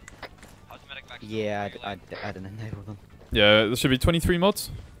 Yeah, I didn't enable them. Yeah, there should be 23 mods.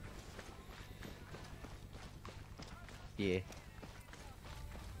 Yeah.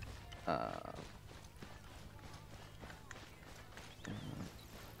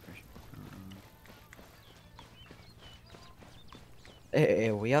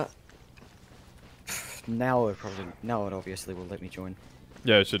 Here we are. Now it obviously will let me join.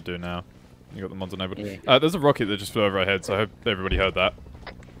 Yeah, it should do now. You got the mods enabled. Yeah. There's a rocket that just flew over our head, so I hope everybody heard that.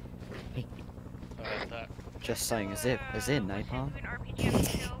 Just saying, is there napalm?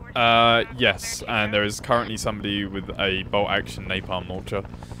 Yes, and there is currently somebody with a bolt-action napalm launcher.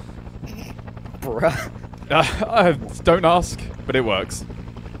 Bruh. Don't ask, but it works.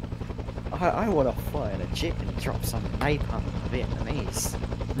 I want to fly in a jet and drop some napalm Vietnamese.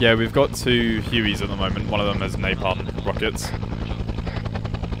 Yeah, we've got 2 Hueys at the moment. One of them has napalm rockets.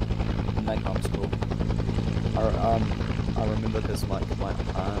 Napalm's cool. I remember because my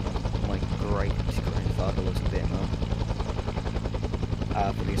great-grandfather was in Vietnam.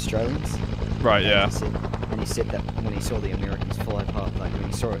 For the Australians. Right, yeah. And he said that when he saw the Americans fly past, like when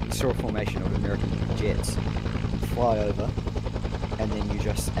he saw a formation of American jets fly over, and then you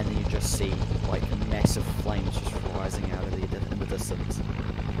just see like massive flames just rising out of in the distance,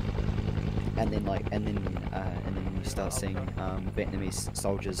 and then you start seeing Vietnamese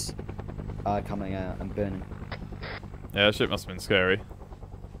soldiers coming out and burning. Yeah, that shit must have been scary.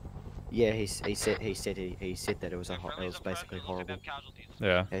 Yeah, he said that it was basically horrible.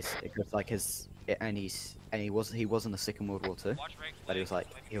 Yeah. He was in the Second World War too, but he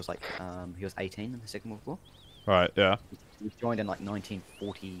was 18 in the Second World War. Right. Yeah. He joined in like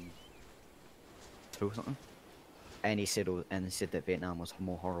 1942 or something, and he said that Vietnam was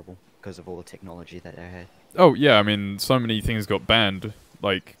more horrible because of all the technology that they had. Oh yeah, I mean, so many things got banned,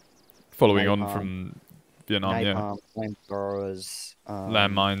 like following on from Vietnam. Napalm, flamethrowers,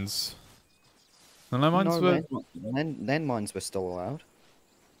 landmines. The landmines were... landmines were still allowed.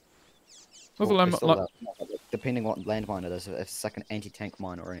 What's a landmine? Depending what landmine it is, if it's like an anti-tank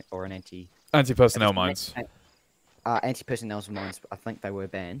mine or an anti-personnel mines. Anti-personnel mines, I think they were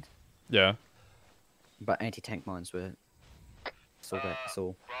banned. Yeah. But anti-tank mines were still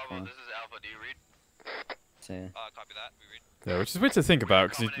Bravo, fine. this is Alpha. Do you read? So, Copy that. We read. Yeah, which is weird to think about,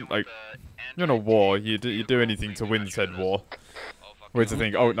 because you're in a war, you do anything to win said war. Weird to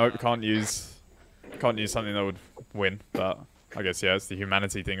think, oh no, can't use something that would win, but I guess yeah, it's the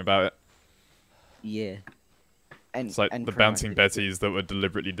humanity thing about it. Yeah. It's like the bouncing betties that were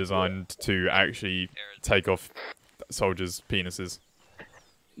deliberately designed to actually take off soldiers' penises.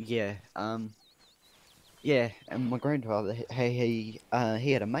 Yeah. Yeah, and my grandfather, he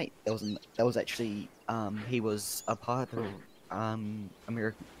had a mate that was actually he was a part of Marines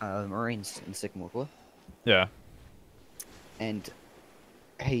in the Second World War. Yeah. And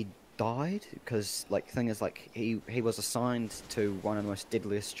he died because, like, thing is, like, he was assigned to one of the most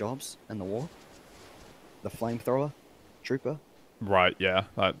deadliest jobs in the war. The flamethrower trooper. Right, yeah,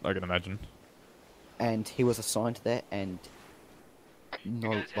 I can imagine. And he was assigned to that, and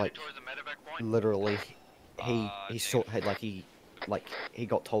no, like, literally, he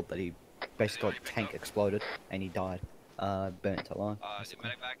got told that he basically tank exploded and he died, burnt alive.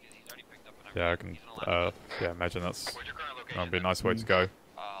 Yeah, I can imagine that'd be a nice way to go.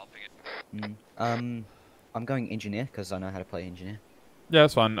 I'm going engineer because I know how to play engineer. Yeah,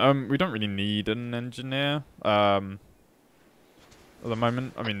 that's fine. We don't really need an engineer at the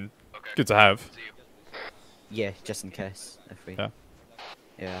moment. I mean, good to have. Yeah, just in case if we. Yeah.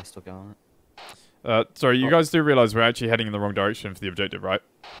 Yeah, I still go on it. Sorry, you guys do realize we're actually heading in the wrong direction for the objective, right?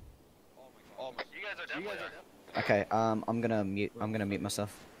 Okay. I'm gonna mute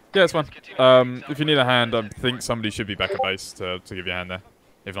myself. Yeah, it's fine. If you need a hand, I think somebody should be back at base to give you a hand there.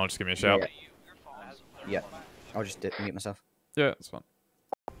 If not, just give me a shout. Yeah. I'll just mute myself. Yeah, it's fine.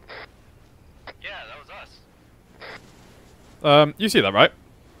 Yeah, that was us. You see that, right?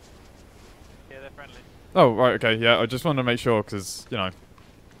 Yeah, they're friendly. Oh, right, okay, yeah, I just wanted to make sure, because, you know...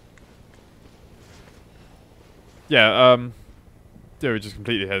 Yeah, we just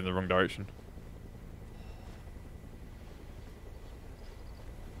completely headed in the wrong direction.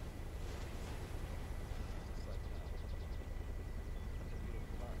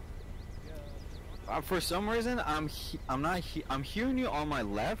 For some reason, I'm hearing you on my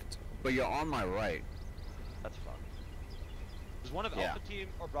left, but you're on my right. That's fun. Does one of Alpha Team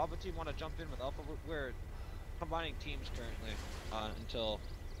or Bravo Team want to jump in with Alpha? We're combining teams currently until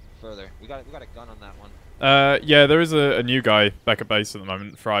further. We got a gun on that one. Yeah, there is a new guy back at base at the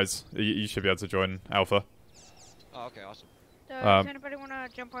moment, Fries. You should be able to join Alpha. Oh, okay, awesome. Does anybody want to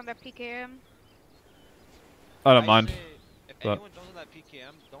jump on that PKM? I don't mind. If anyone jumps on that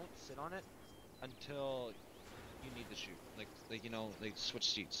PKM, don't sit on it until you need to shoot. Like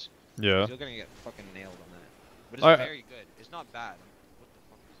switch seats. Yeah. You're gonna get fucking nailed on that. But it's very good. It's not bad.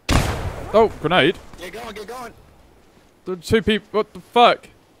 What the fuck? Oh, grenade! Get going, get going! The two people. What the fuck?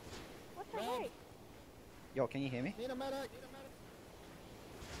 What the heck? Yo, can you hear me? Need a medic!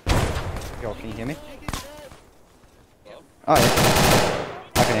 Yo, can you hear me? Oh yeah.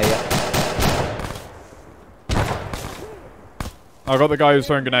 I can hear you. I got the guy who's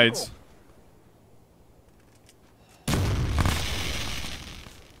throwing grenades.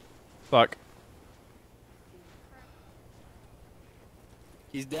 Fuck.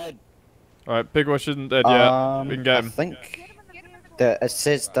 He's dead. Alright, Big Wash isn't dead yet. We can get him. I think it does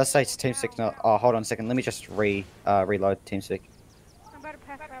say it's TeamSpeak now. Oh, hold on a second. Let me just reload TeamSpeak. I'm about to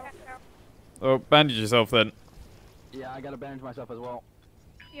pass out. Oh, bandage yourself then. Yeah, I gotta bandage myself as well.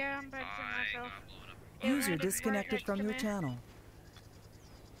 Yeah, I'm bandaging myself. User disconnected from your channel.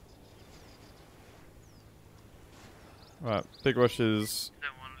 Right, Big Wash is...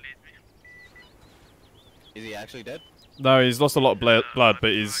 Is he actually dead? No, he's lost a lot of blood, but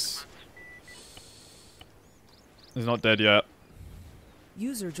he's not dead yet.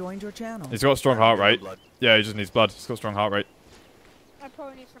 User joined your channel. He's got a strong heart rate. Yeah, he just needs blood. He's got a strong heart rate. I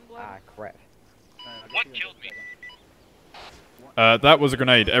probably need some blood. Ah, crap. What killed me? That was a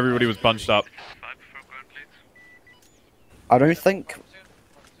grenade. Everybody was bunched up. I don't think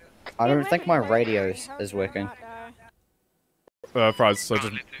my radio is working. Fries, so I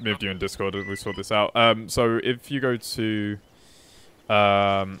just moved you in Discord and we sort this out. So if you go to...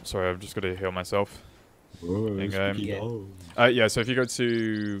 sorry, I've just got to heal myself. Yeah, so if you go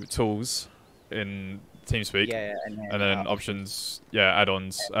to Tools in TeamSpeak, and then Options,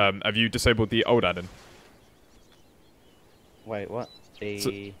 add-ons, have you disabled the old add-in? Wait, what?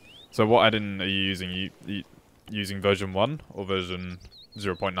 So what add-in are you using? You using version 1 or version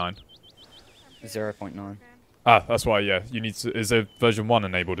 0.9? 0.9. Ah, that's why, yeah. You need to... Is there version 1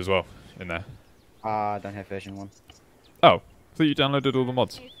 enabled as well in there? I don't have version 1. Oh, I thought you downloaded all the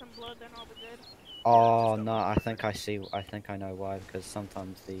mods. Oh, no, I think I know why, because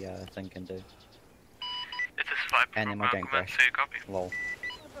sometimes the thing can do. And then my game crashed. Lol.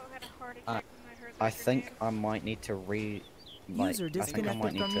 I think I might need to User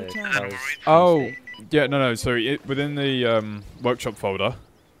disconnected from your channel. close Oh, yeah, no, so within the workshop folder,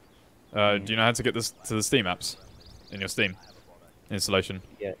 do you know how to get this to the Steam apps in your Steam installation?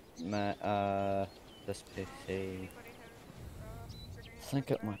 Yeah, this PC. I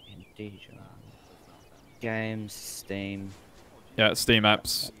think it might be DJ. Games, Steam. Yeah, Steam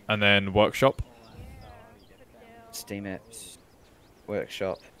apps, and then workshop. Steam apps.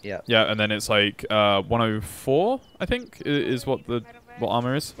 Workshop. Yeah. Yeah, and then it's like 104, I think, is what the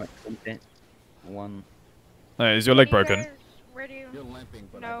armor is. Wait, content. One. Is your leg broken? You're limping,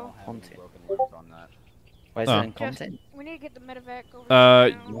 but No. I don't have any broken legs on that. Why is it in content? We need to get the medevac over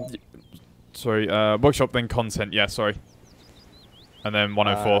Sorry, workshop then content, yeah, sorry. And then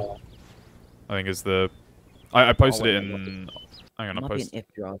 104, I think is the... I posted it in... Hang on, I posted...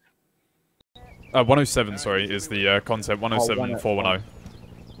 107, sorry, is the content, 107.410.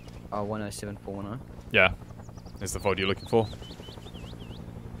 Oh, 107.410? Yeah, is the folder you're looking for.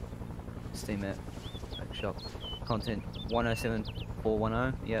 Steam app, workshop, content,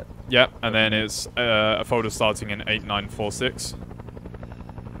 107.410, yep. Yep, and then it's a folder starting in 8946.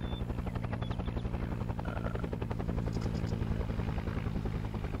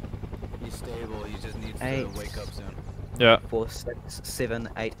 He's stable, he just needs to wake up soon. Yeah.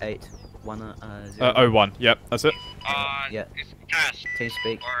 46788 01, yep, that's it. Yeah. Cass.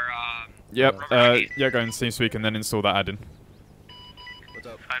 TeamSpeak. Yep, yeah, go and TeamSpeak and then install that add-in. What's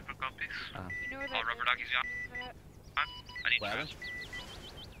up? Hyper copies. You know where All rubber duckies, yeah. I need transfer.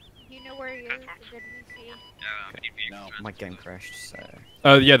 You know where he is, the dead VC? Yeah, I need VC. No, my game crashed, so...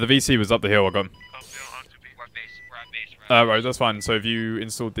 Yeah, the VC was up the hill, I got him. We're at base. We're at base. Right, that's fine. So have you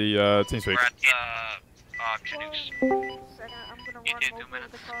installed the TeamSpeak? We're at Chinooks. I'm gonna run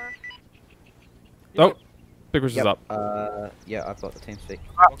over the car. Oh, Big Wish is up. Yeah, I've got the TeamSpeak.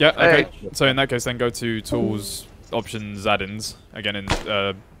 Yeah, okay. So in that case, then go to Tools, Options, Add-ins, again in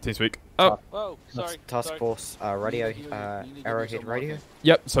TeamSpeak. Oh! Whoa, sorry. Task Force, radio, Arrowhead radio?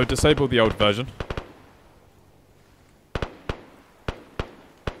 Yep, so disable the old version.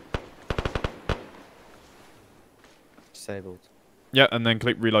 Disabled. Yeah, and then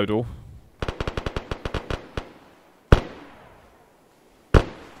click Reload All.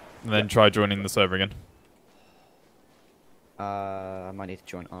 And then try joining the server again. I might need to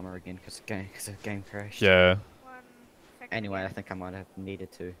join Arma again because the game crashed. Yeah. Anyway, I think I might have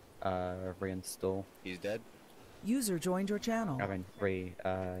needed to reinstall. He's dead? User joined your channel. I mean,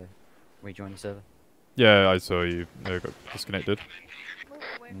 rejoin the server. Yeah, I saw you got disconnected.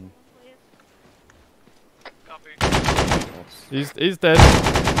 He's dead.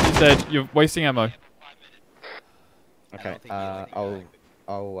 He's dead. You're wasting ammo. Okay,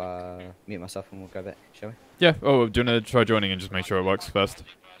 I'll mute myself and we'll go back, shall we? Yeah. Oh, do you want to try joining and just make sure it works first?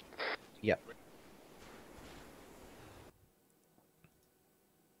 Yep.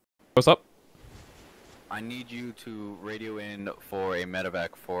 What's up? I need you to radio in for a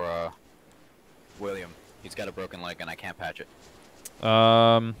medevac for William. He's got a broken leg and I can't patch it.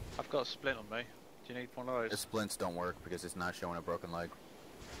 I've got a splint on me. Do you need one of those? The splints don't work because it's not showing a broken leg.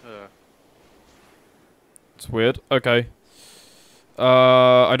 It's weird. Okay.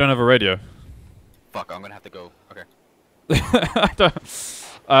 I don't have a radio. Fuck, I'm gonna have to go. Okay. I don't.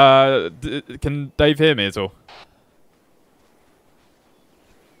 Can Dave hear me at all?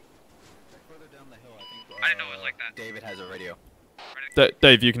 I didn't know it was like that. David has a radio.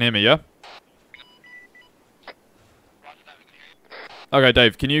 Dave, you can hear me, yeah? Okay,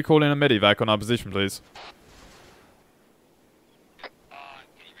 Dave, can you call in a medevac on our position, please?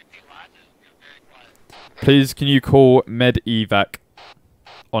 Please, can you call medevac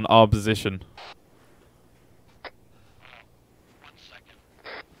on our position?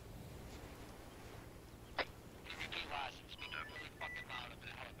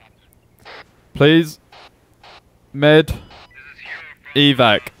 Please, med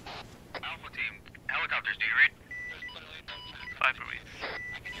evac. Helicopters, do you read? Viper,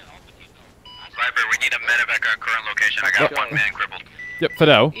 Viper, we need a medevac at our current location. I got one man crippled. Yep,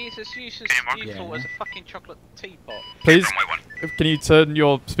 Fidel. He's as useless useful as a fucking chocolate teapot. Please, can you turn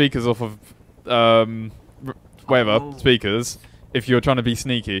your speakers off of, whatever, speakers, if you're trying to be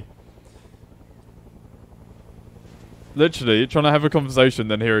sneaky? Literally, trying to have a conversation,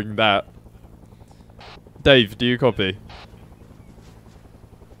 then hearing that. Dave, do you copy?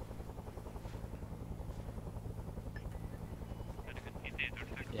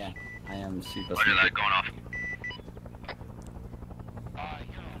 Yeah, I am super Roger that, going off.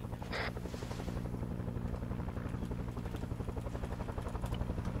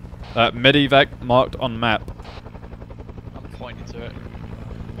 Medevac marked on map. I'm pointing to it.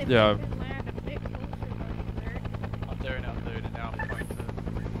 Yeah. I'm doing it now. I'm pointing to it.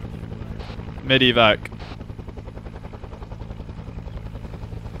 Medevac.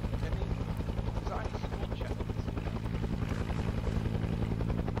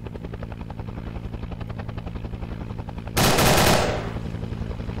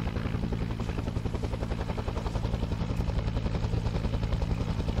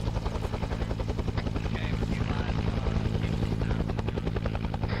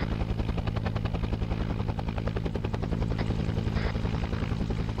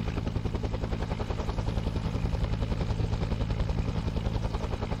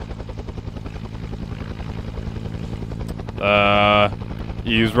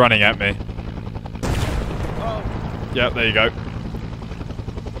 He was running at me. Oh. Yeah, there you go.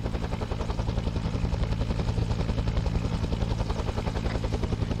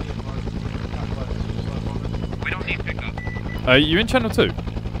 We don't need pickup. You in channel 2?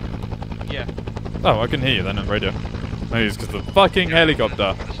 Yeah. Oh, I can hear you then on radio. Maybe it's because the fucking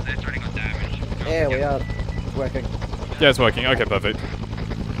helicopter. Yeah, we are working. Yeah, it's working. Okay, perfect.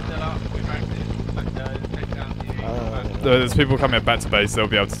 There's people coming back to base. They'll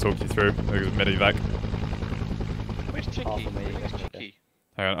be able to talk you through. There's a medevac. Where's Chicky? Where's Chicky?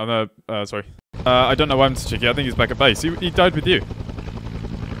 Hang on, I'm sorry. I don't know why I'm to Chicky. I think he's back at base. He died with you.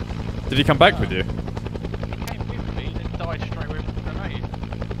 Did he come back with you? He came with me, then died straight away with a grenade.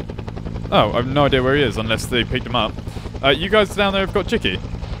 Oh, I have no idea where he is unless they picked him up. You guys down there have got Chicky?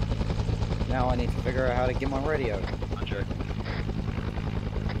 Now I need to figure out how to get my radio. Sure.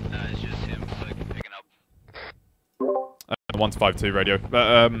 It's just him picking up. 152 radio.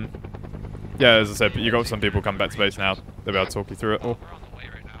 But, yeah, as I said, you got some people coming back to base now. They'll be able to talk you through it all. We're on the way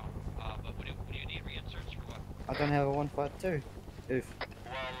right now. But what do you need reinserts for what? I don't have a 152. Oof. Well,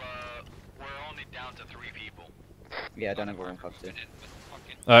 we're only down to 3 people. Yeah, I don't have a 152.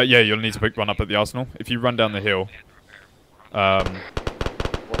 Yeah, you'll need to pick one up at the arsenal. If you run down the hill.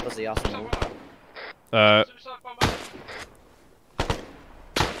 What was the arsenal?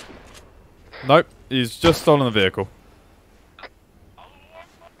 Nope, he's just stolen the vehicle. I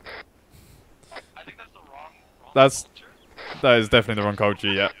think that's the wrong That is definitely the wrong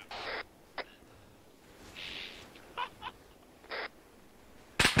culture, yeah.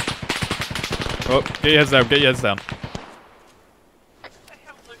 Oh, get your heads down, get your heads down.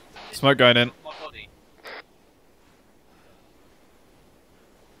 Smoke going in. Is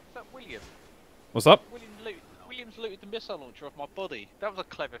that William? What's up? William's looted the missile launcher off my body. That was a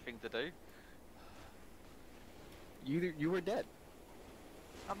clever thing to do. You were dead.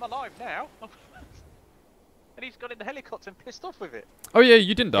 I'm alive now. And he's got in the helicopter and pissed off with it. Oh yeah,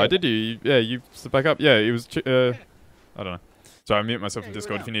 you didn't die, did you? Yeah, you stood back up. Yeah, it was. I don't know. Sorry, I mute myself in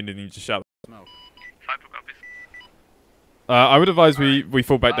Discord. If you need anything, just shout. I would advise we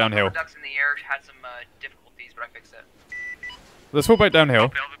fall back downhill. Ducks in the air had some difficulties, but I fixed it. Let's fall back downhill. I'll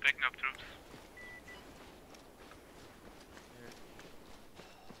be picking up troops.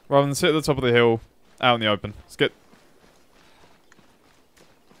 Rather than sit at the top of the hill, out in the open. Let's get.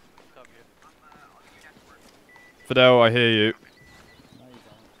 Fidel, I hear you.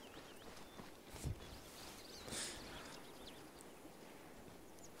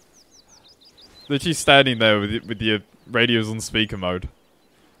 Literally standing there with your radios on speaker mode.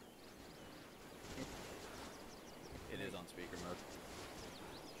 It is on speaker mode.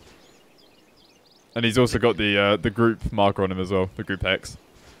 And he's also got the group marker on him as well, the group X.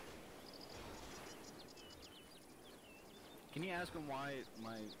 Can you ask him why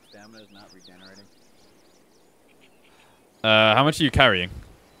my stamina is not regenerating? How much are you carrying?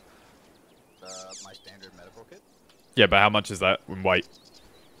 My standard medical kit? Yeah, but how much is that in weight?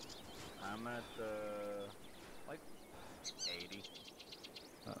 I'm at, like, 80.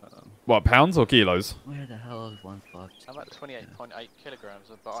 What, pounds or kilos? Where the hell is one fucked? I'm at 28.8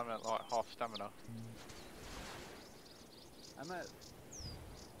 kilograms, but I'm at like half stamina. I'm at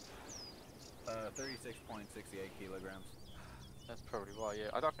 36.68 kilograms. That's probably why,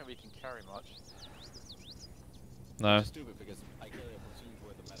 yeah. I don't think we can carry much. No. It's stupid because I carry a platoon's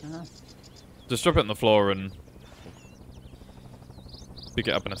worth of medicine. Just drop it on the floor and pick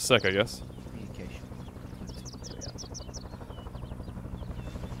it up in a sec, I guess.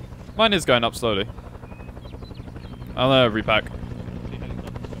 Mine is going up slowly. I'll repack.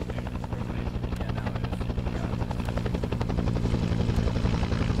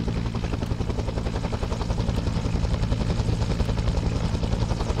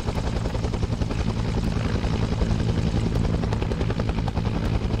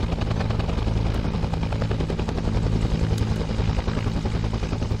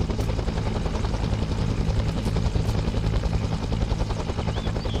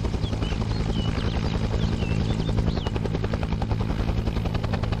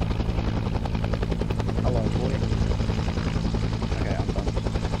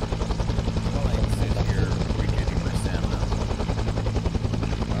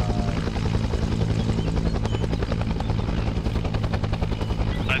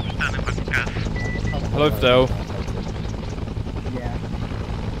 Hello, Fidel. Yeah.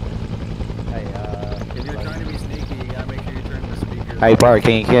 Hey, if you're trying to be sneaky, you gotta make sure you turn the speaker. Hey, Bart,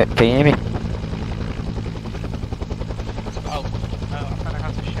 can you hear me? Oh, I kind of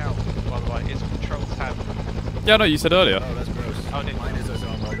have to shout, by the way. It's Control Tab. Yeah, no, you said earlier. Oh, that's gross. Oh, Mine is its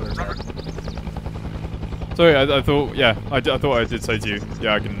own regular tab. Sorry, I thought, yeah, I thought I did say to you,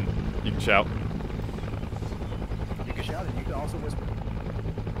 yeah, you can shout. You can shout and you can also whisper.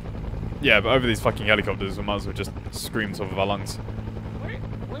 Yeah, but over these fucking helicopters, we might as well just scream top of our lungs.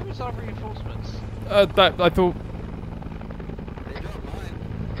 Where was our reinforcements? That, I thought...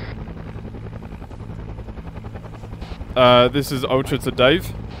 This is Ultra to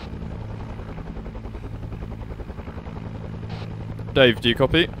Dave. Dave, do you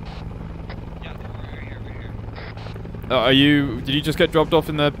copy? Yeah, we're here, did you just get dropped off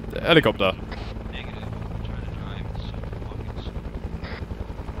in the helicopter? Negative. I'm trying to drive. It's so fucking slow.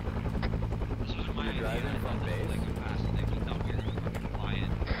 This was my idea. I thought this was like a pass, and we thought we were gonna fucking fly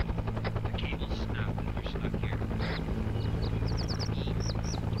it. The cable snapped, and we're stuck here.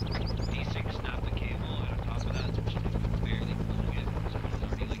 D6 snapped the cable, and on top of that, it's barely pulling it. So it's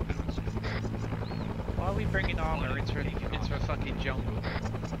already like bouncing. Why are we bringing Arma into a fucking jungle?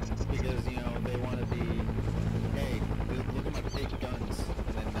 Because, you know, they want to be, hey, look at my big guns,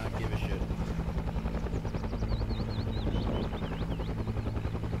 and then not give a shit.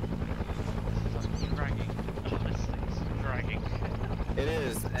 It's dragging. Honestly, it's dragging. It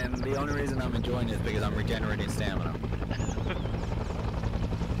is, and the only reason I'm enjoying it is because I'm regenerating stamina.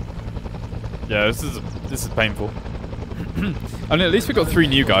 Yeah, this is painful. I mean, at least we got 3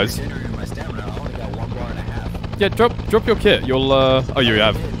 new guys. Regenerating my stamina, I only got 1 bar and a half. Yeah, drop your kit. You'll oh, you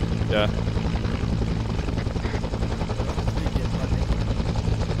have. Yeah.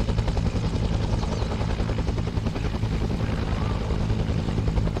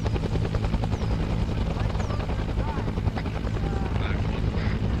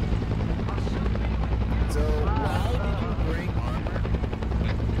 So, why did you bring armor?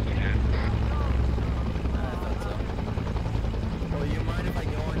 I thought so. Well, you mind if I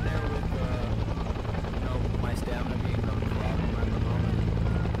go in there with, you know, my stamina being on the bottom at the moment?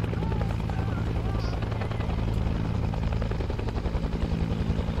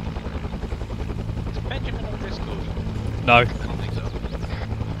 Is Benjamin on Discord? No. I don't think so.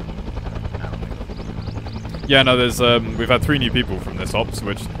 Yeah, no. There's we've had 3 new people from this ops,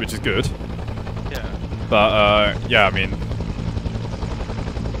 which is good. Yeah. But yeah, I mean,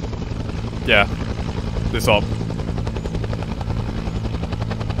 yeah, this op.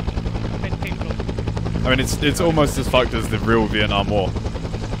 I mean, it's almost as fucked as the real Vietnam War.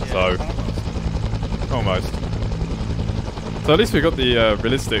 So, almost. So at least we got the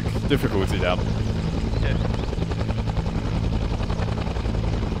realistic difficulty down. Yeah.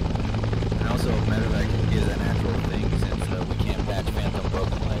 And also, medevac is a natural thing since we can't patch phantom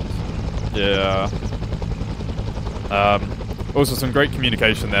broken legs. Yeah. Also, some great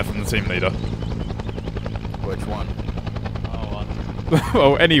communication there from the team leader. Which one? Oh, one.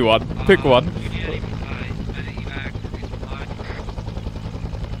 Well, anyone. Pick one.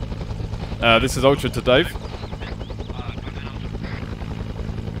 This is Ultra to Dave.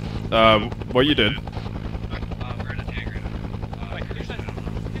 What you did? Wait, who's that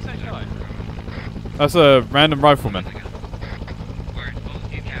guy? That's a random rifleman.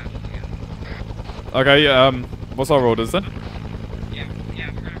 Okay, what's our orders then? Yeah,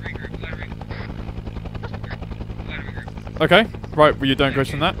 we're gonna regroup. We gotta regroup. Okay, right, well you don't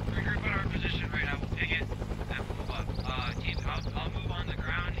question that. Regroup on our position right now. We'll ping it and move up. Team, I'll move on the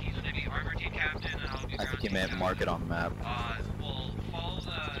ground. He's gonna be armor team captain, and I'll be I think you meant mark it on the map. We'll follow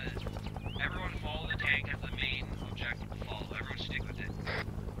everyone follow the tank as the main objective to follow. Everyone stick with it.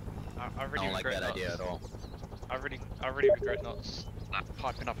 I really don't like regret that idea at all. I really regret not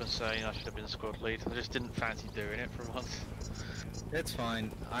piping up and saying I should have been squad lead. I just didn't fancy doing it for once. It's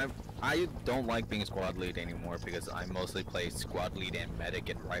fine. I don't like being squad lead anymore because I mostly play squad lead and medic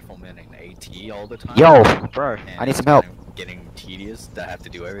and rifleman and AT all the time. Yo, bro, and I need some help. Kind of getting tedious to have to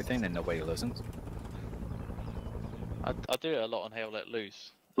do everything and nobody listens. I do it a lot on Hail Let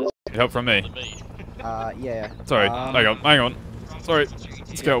Loose. Help from me. Yeah. Sorry, hang on. Sorry,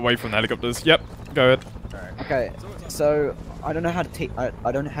 let's get away from the helicopters. Yep, go ahead. Okay, so I don't know how to I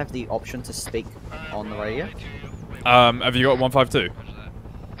don't have the option to speak on the radio. Have you got 152?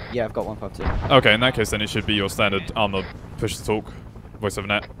 Yeah, I've got 152. Okay, in that case then it should be your standard Arma push to talk, voice over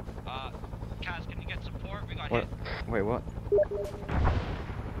net. Kaz, can you get support? We got What? Wait, what?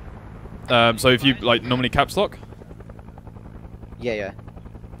 So if you like normally caps lock? Yeah.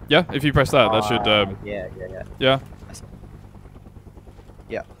 Yeah, if you press that, that should Yeah. Yeah.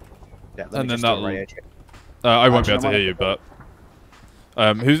 Yeah. And then that'll I won't be able to hear you, but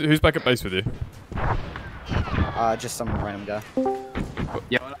who's back at base with you? Just some random guy.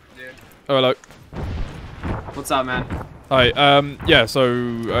 Yeah, what up, dude? Oh, hello. What's up, man? Hi, yeah, so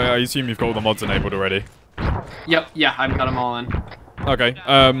I assume you've got all the mods enabled already. Yep, yeah, I've got them all in. Okay.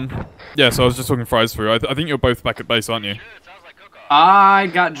 Yeah. So I was just talking fries through. I think you're both back at base, aren't you? I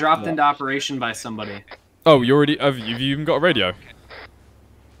got dropped into operation by somebody. Oh, you already have you even got a radio?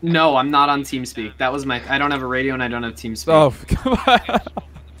 No, I'm not on TeamSpeak. That was my. I don't have a radio and I don't have TeamSpeak. Oh, come on.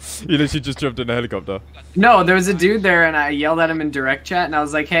 You literally just jumped in a helicopter. No, there was a dude there, and I yelled at him in direct chat, and I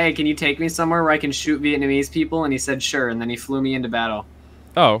was like, "Hey, can you take me somewhere where I can shoot Vietnamese people?" And he said, "Sure," and then he flew me into battle.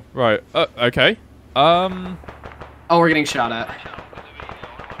 Oh, right. Okay. Oh, we're getting shot at.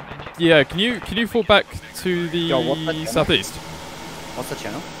 Yeah. Can you fall back to the southeast? What's the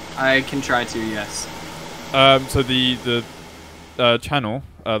channel? I can try to, yes. So the channel,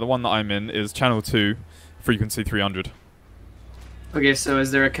 the one that I'm in, is channel 2, frequency 300. Okay, so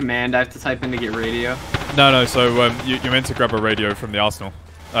is there a command I have to type in to get radio? No. So you're meant to grab a radio from the arsenal.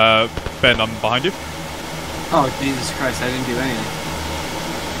 Ben, I'm behind you. Oh Jesus Christ! I didn't do anything.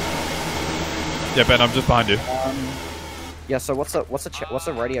 Yeah, Ben, I'm just behind you. Yeah. So what's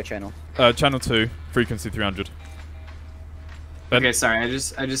a radio channel? Channel 2, frequency 300. Ben? Okay, sorry. I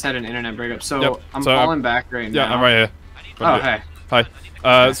just had an internet breakup. So Yep. I'm So, falling back right now. Yeah, I'm right here. Oh, hey.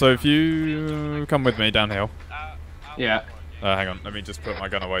 Hi. So if you come with me downhill. Yeah. Hang on, let me just put my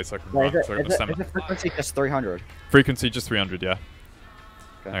gun away so I can Wait, run. is the frequency just 300? Frequency just 300, yeah.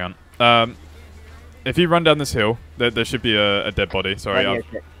 Okay. Hang on. If you run down this hill, there should be a dead body. Sorry. Radio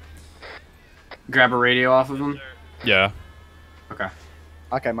check. Grab a radio off of him? Yeah. Okay.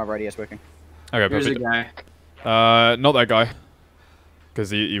 Okay, my radio's working. Okay, Here's perfect. a guy. Not that guy.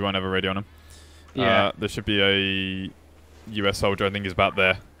 Because he won't have a radio on him. Yeah. There should be a US soldier, I think he's about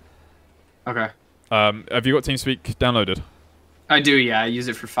there. Okay. Have you got TeamSpeak downloaded? I do, yeah. I use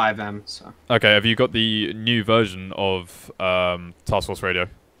it for 5M, so. Okay, have you got the new version of Task Force Radio?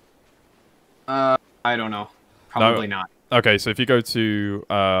 I don't know. Probably not. Okay, so if you go to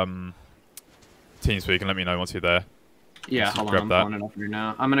TeamSpeak and let me know once you're there. Yeah, Just hold on. grab I'm that. pulling it up here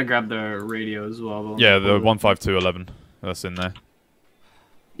now. I'm gonna grab the radio as well. Yeah, the 15211. That's in there.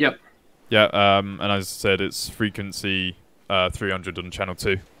 Yep. Yeah, and as I said, it's frequency 300 on channel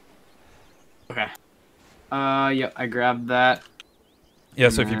 2. Okay. Yep, I grabbed that. Yeah,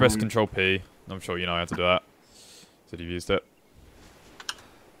 so if you press Control P, I'm sure you know how to do that. So you've used it.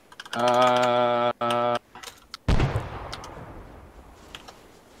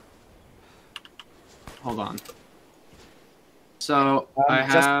 Hold on. So I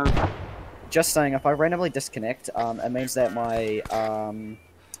have. Just saying, if I randomly disconnect, it means that my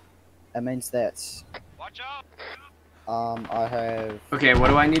it means that I have. Okay, what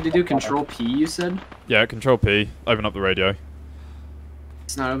do I need to do? Control P, you said? Yeah, Control P. Open up the radio.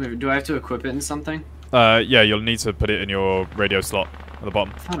 It's not open. Do I have to equip it in something? Yeah, you'll need to put it in your radio slot at the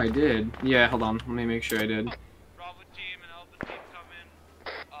bottom. I thought I did. Yeah, hold on. Let me make sure I did. Bravo team and Alpha team come in.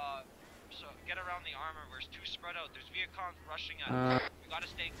 So get around the armor. We're too spread out. There's vehicles rushing at us. We gotta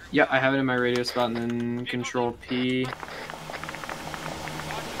stay in group. Yeah, I have it in my radio spot, and then Control P.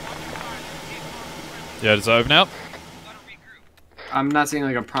 Yeah, does that open out? I'm not seeing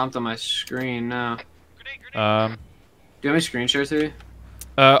like a prompt on my screen now. Do you have my screen share to you?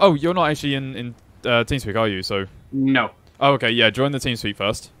 Oh, you're not actually in TeamSpeak, are you? So. No. Oh, okay. Yeah, join the TeamSpeak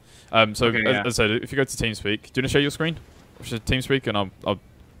first. So Okay, yeah. as I said, if you go to TeamSpeak, do you want to share your screen? Or should TeamSpeak, and I'll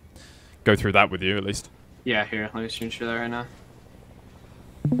go through that with you at least. Yeah, here. Let me screen share that right now.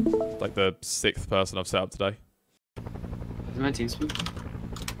 Like the 6th person I've set up today. Is it my TeamSpeak?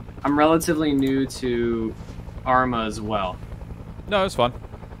 I'm relatively new to Arma as well. No, it's fine.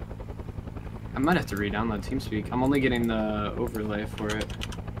 I might have to re-download TeamSpeak. I'm only getting the overlay for it.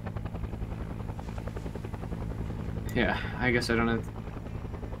 Yeah, I guess I don't have...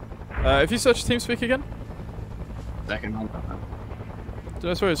 If you search TeamSpeak again? Second, hold on. Did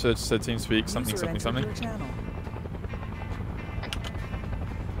I swear it said TeamSpeak something something something?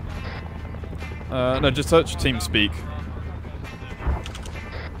 No, just search TeamSpeak.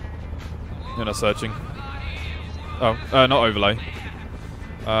 You're not searching. Oh, not overlay.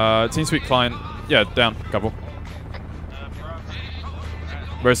 TeamSpeak client. Yeah, down a couple.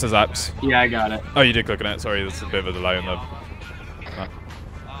 Where it says apps. Yeah, I got it. Oh, you did click on it. Sorry, there's a bit of a delay on the.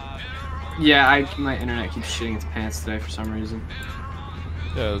 Yeah, my internet keeps shitting its pants today for some reason.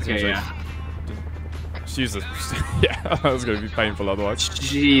 Yeah, that's okay, yeah. Just use this. Yeah, that was going to be painful otherwise.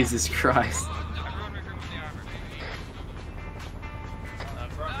 Jesus Christ.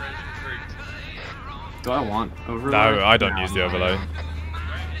 Do I want overlay? No, I don't use the overlay.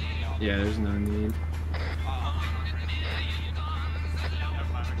 Yeah, there's no need.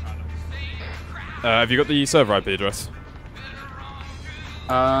 Have you got the server IP address?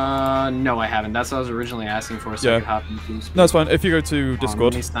 No, I haven't. That's what I was originally asking for, so I could hop into TeamSpeak. No, that's fine. If you go to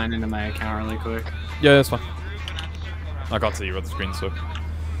Discord. Let me sign into my account really quick. Yeah, that's fine. I can't see you on the screen, so.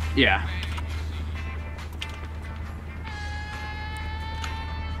 Yeah.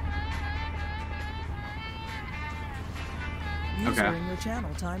 User in your channel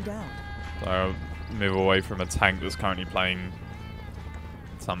timed out. So I'll move away from a tank that's currently playing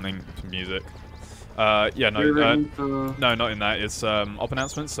some music. Yeah, no, no, not in that. It's op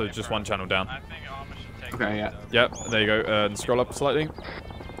announcements, so just one channel down. Okay, yeah. Yep, there you go. And scroll up slightly.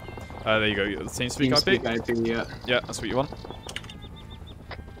 There you go. You got the TeamSpeak IP. IP, yeah. Yeah, that's what you want.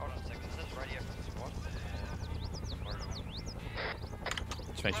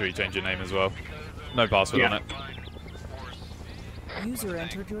 Just make sure you change your name as well. No password on it. User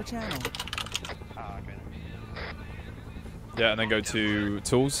entered your channel. Yeah, and then go to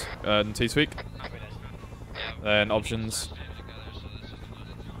Tools and TeamSpeak. Then Options.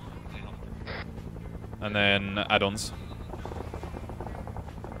 And then Add-ons.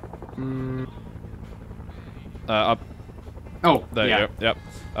 Up. Oh, there you go.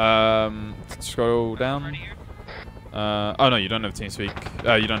 Yep. Scroll down. Oh no, you don't have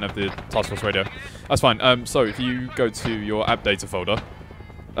TeamSpeak. You don't have the Task Force Radio. That's fine. So if you go to your app data folder,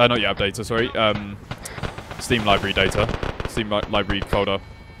 not your app data, sorry. Steam library data, Steam library folder,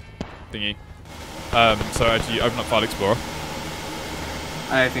 thingy. So actually open up File Explorer.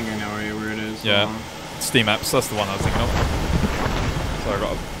 I think I know where it is. Yeah. Steam apps. That's the one I was thinking of. So I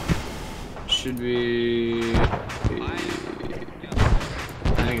got. Should be. I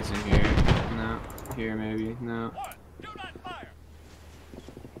think it's in here. No, here maybe. No.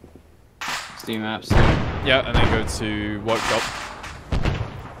 Steam apps. Yeah, and then go to Workshop,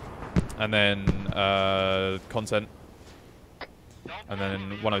 and then Content, and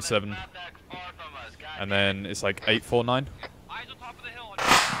then 107, and then it's like 849.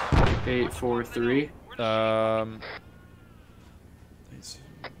 843.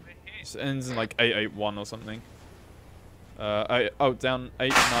 It ends in like 881 or something. Down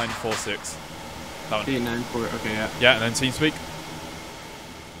 8946. That one. 894. Okay, yeah. Yeah, and then TeamSpeak.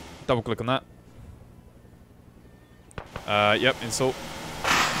 Double click on that. Yep, install.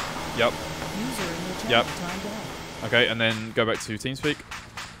 Yep. Yep. Okay, and then go back to TeamSpeak.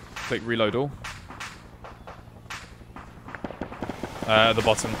 Click Reload All. At the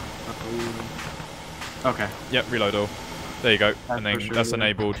bottom. Okay. Yep, Reload All. There you go. And then that's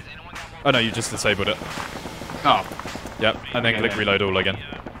enabled. Oh no, you just disabled it. Oh. Yep, and then click Reload All again.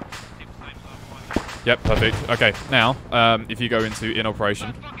 Yep, perfect. Okay, now, if you go into In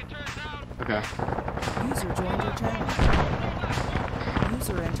Operation. Okay. User joined your channel.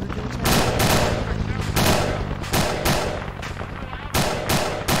 User entered your channel.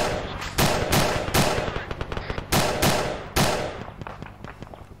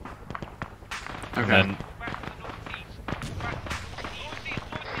 Okay. And then,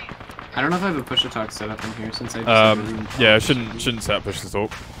 I don't know if I have a push to talk set up in here since I just yeah, shouldn't set up push to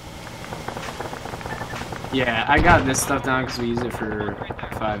talk. Yeah, I got this stuff down because we use it for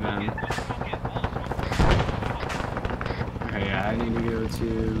 5M. Okay, yeah, I need to go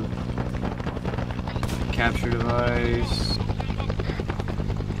to capture device,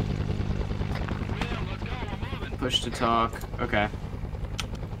 push to talk. Okay.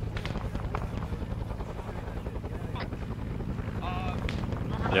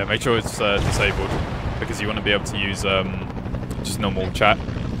 Yeah, make sure it's disabled because you want to be able to use just normal chat.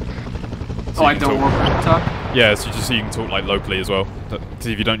 So I don't want push to talk? Yeah, so you can talk like locally as well. Because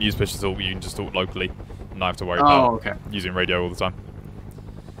if you don't use push to talk, you can just talk locally and not have to worry about using radio all the time.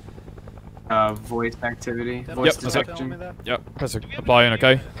 Voice activity. Voice detection. Yep, press apply and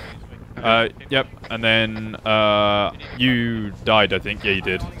okay. Yep, and then you died, I think. Yeah, you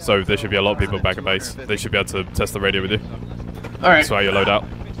did. So there should be a lot of people back at base. They should be able to test the radio with you. Alright. That's why you load out.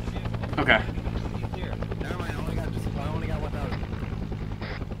 Okay.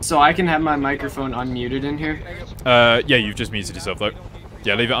 So I can have my microphone unmuted in here? Yeah, you've just muted yourself though.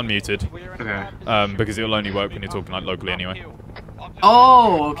 Yeah, leave it unmuted. Okay. Because it'll only work when you're talking like locally anyway.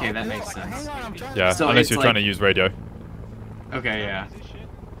 Oh, okay, that makes sense. Yeah, so unless you're trying to use radio. Okay, yeah.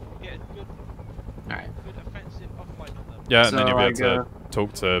 Alright. Yeah, and then you'll be able to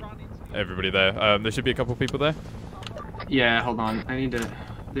talk to everybody there. There should be a couple people there. Yeah, hold on. I need to...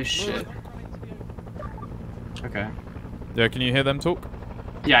 This shit. Okay. Yeah, can you hear them talk?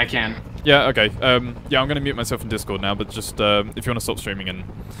 Yeah, I can. Yeah, okay. Yeah, I'm going to mute myself in Discord now, but just if you want to stop streaming in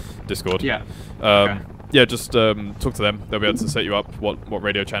Discord. Yeah. Yeah, just talk to them. They'll be able to set you up what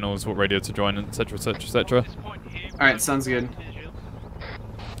radio channels, what radio to join, etc, etc, etc. Alright, sounds good.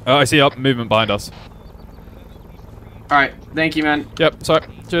 I see up movement behind us. Alright, thank you, man. Yep, sorry.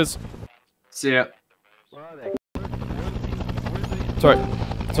 Cheers. See ya. Sorry,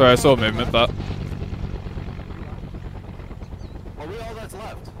 I saw movement, but...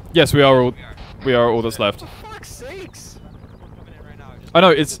 Yes, we are all. We are all that's left. For fuck's sakes! I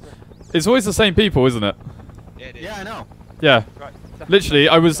know it's always the same people, isn't it? Yeah, I know. Yeah. Literally,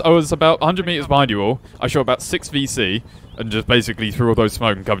 I was about 100 meters behind you all. I shot about 6 VC and just basically threw all those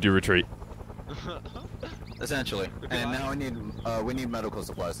smoke and covered your retreat. Essentially. And now we need medical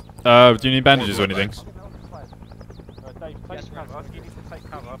supplies. Do you need bandages or anything? Dave, take cover. You need to take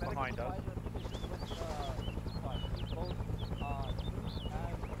cover behind us.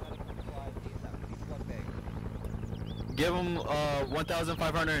 Give them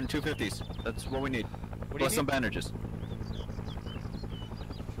 1,500 and 250s. That's what we need. Plus some bandages.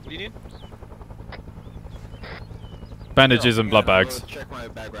 What do you need? Bandages and blood bags. Check my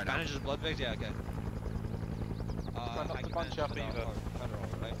bag right now. Bandages and blood bags? Yeah, okay. I can bunch up either.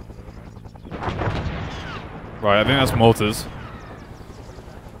 Right, I think that's mortars.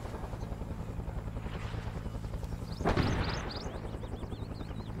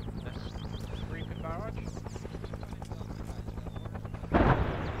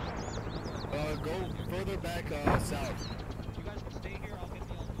 Go further back south. You guys can stay here. I'll get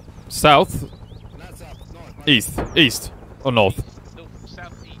the South? Not south. North. East. East. Or north? No,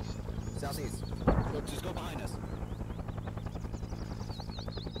 southeast. Southeast. Look, just go behind us.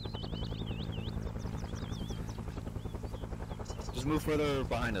 Just move further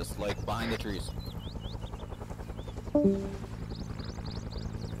behind us, like behind the trees.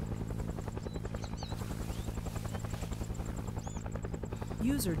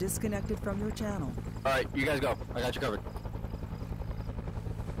 User disconnected from your channel. Alright, you guys go. I got you covered.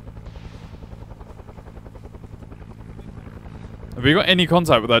 Have you got any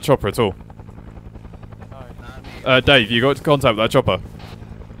contact with that chopper at all? Dave, you got contact with that chopper?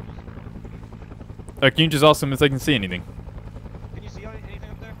 Can you just ask them if they can see anything? Can you see anything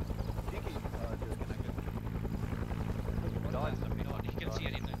up there? Dinky. He can see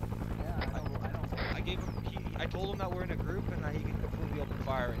anything. I gave him. I told him that we're in a group and that he can completely open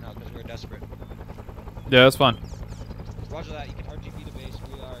fire right now because we're desperate. Yeah, that's fine. Roger that. You can RGB to base.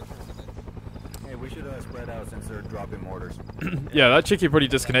 We are currently good. Hey, we should spread out since they're dropping mortars. Yeah, that chickie probably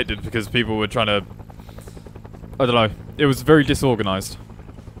disconnected because people were trying to... I don't know. It was very disorganized.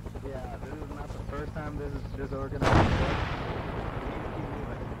 Yeah, this is not the first time this is disorganized.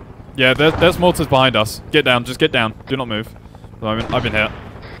 Yeah, there's mortars behind us. Get down, just get down. Do not move. I've been hit.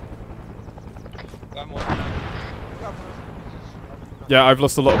 Yeah, I've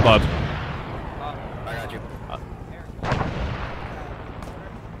lost a lot of blood. I got you.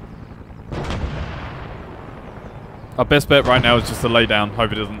 Our best bet right now is just to lay down,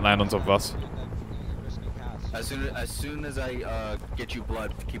 hope it doesn't land on top of us. As soon as I get you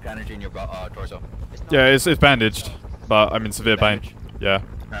blood, keep bandaging your torso. Yeah, it's bandaged, but I'm in severe pain. Yeah.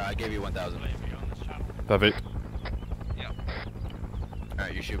 I gave you 1,000. Perfect. Yeah.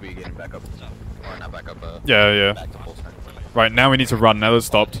 Alright, you should be getting back up. Or not back up, Yeah. back to full strength. Right, now we need to run. Now they've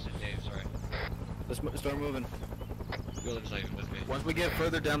stopped. Let's start moving. Once we get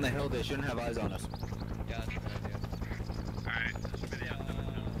further down the hill, they shouldn't have eyes on us. Yeah, that's a good idea. Alright.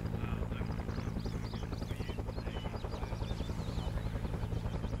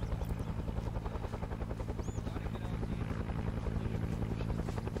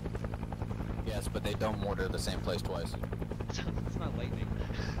 Yes, but they don't mortar the same place twice. It's not lightning.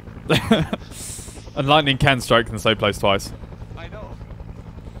 And lightning can strike in the same place twice. I know.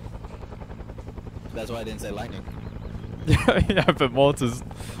 That's why I didn't say lightning. Yeah, but mortars...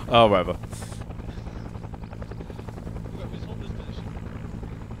 Oh, whatever.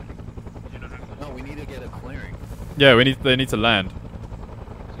 No, we need to get a clearing. Yeah, they need to land.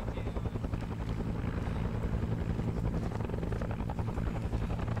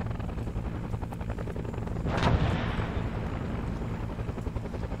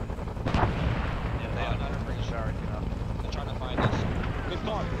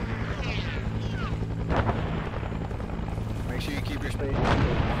 Make sure you keep your space.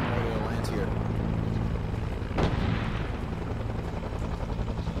 One lands here.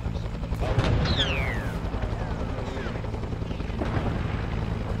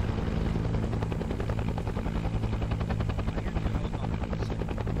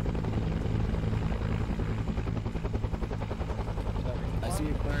 I see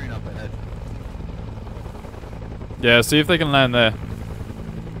a clearing up ahead. Yeah, see if they can land there.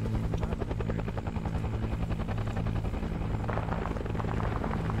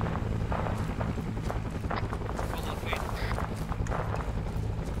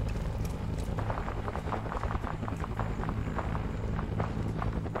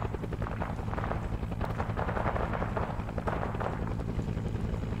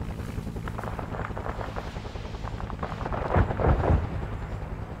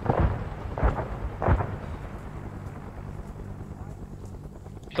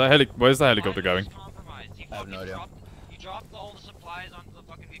 Where's the helicopter going? I have no idea. You dropped all the supplies onto the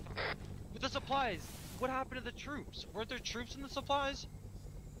fucking vehicle. With the supplies, what happened to the troops? Weren't there troops in the supplies?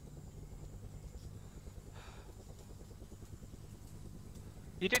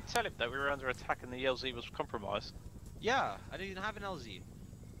 You did tell him that we were under attack and the LZ was compromised. Yeah, I didn't even have an LZ.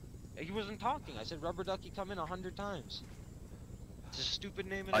 He wasn't talking. I said rubber ducky come in 100 times. It's a stupid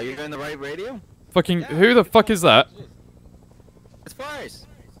name. Are you in the right radio? Fucking who the fuck is that? It's Bryce.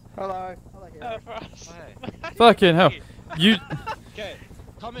 Hello. Fucking hell. You. Okay,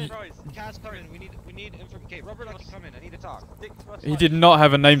 come in. Cass, come in. We need information. Okay, rubber ducky, come in. I need to talk. He did not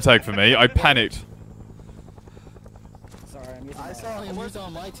have a name tag for me. I panicked. Sorry, I'm using I saw him. He's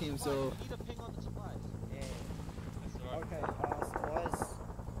on my team, so. Need a ping on the supplies. Okay, supplies.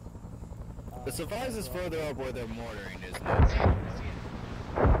 The supplies is further up where they're mortaring, isn't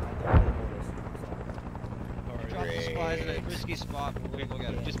Drop the supplies in a risky spot. We're gonna go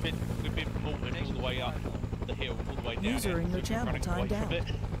get it. We've been mortared all the way up the hill, all the way down. User in your So we're channel running away timed from out. it.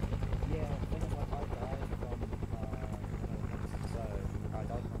 Yeah, thing is like I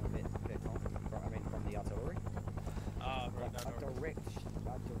died from the artillery. Right, a direct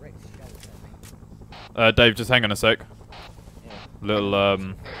shell attack. Dave, just hang on a sec.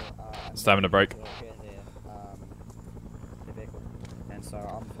 Little stamina break. The vehicle. And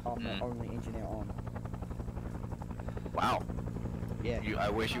so I'm the only engineer on. Wow. Yeah. I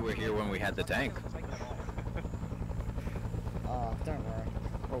wish you were here when we had the tank. Don't worry.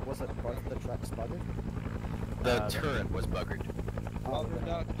 Or was it both the trucks buggered? The turret was buggered. Rubber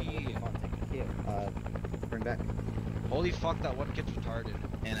ducky. Here, bring back. Holy fuck, that one kid's retarded.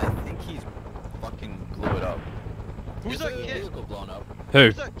 And I think he's fucking blew it up. Who's that kid? Vehicle blown up. Who?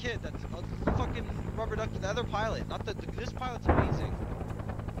 Who's that kid? That's fucking rubber ducky. The other pilot. Not this pilot's amazing.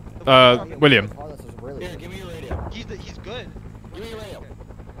 William. Here, give me your radio. He's good. Give me your radio.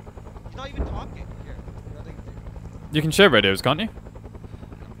 He's not even talking. Here. You can share radios, can't you?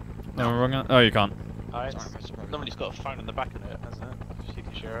 No, wrong. Oh, you can't. Nobody's got a phone in the back of it, hasn't it? So you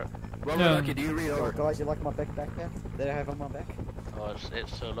can share it. Rubber ducky, do you read over? Guys, you like my backpack that I have on my back? Oh,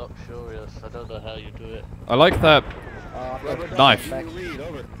 it's so luxurious. I don't know how you do it. I like that knife.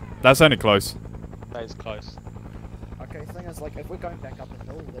 Over. That's only close. That is close. Okay, thing is, like, if we're going back up the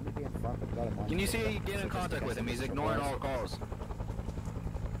hill, let me be in front. We've got him. Can you see you get in contact with him? He's ignoring all calls.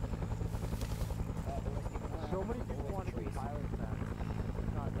 So many people want to be pilots now.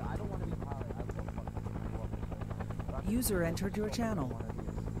 No, I don't want to be a pilot. I don't want to. User entered your channel.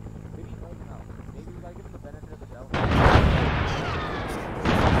 Maybe like no. Maybe we gotta give him the benefit of the doubt. Get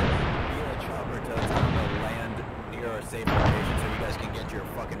a chopper to land near a safe location so you guys can get your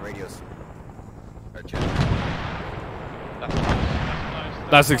fucking radios. Or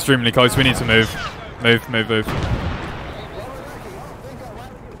That's extremely close. We need to move. Move.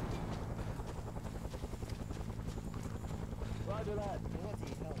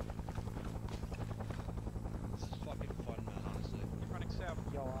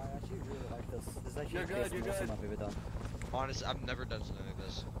 Honestly, I've never done something like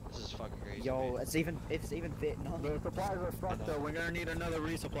this. This is fucking crazy. Yo, it's even Vietnam. The supplies are fucked though. We're gonna need another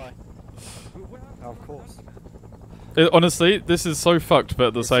resupply. Of course. Honestly, this is so fucked, but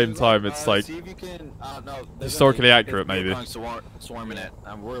at the same time, it's like see if you can, no, historically accurate, maybe. Swarming it,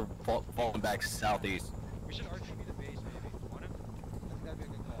 and we're falling back southeast. We should RTB the base, maybe. Want it? I think that'd be a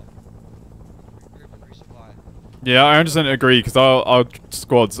good call. Resupply. Yeah, I 100% agree because our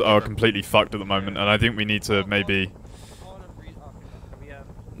squads are completely fucked at the moment, and I think we need to maybe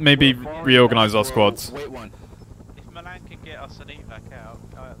reorganize our squads. Wait one. If Milan can get us an evac out,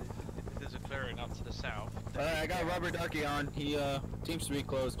 if there's a clearing up to the south. I got rubber ducky on. He seems to be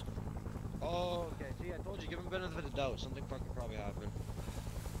closed. Oh, okay. See, I told you, give him benefit of the doubt. Something fucking probably happened.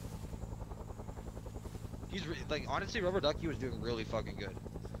 He's like, honestly, rubber ducky was doing really fucking good.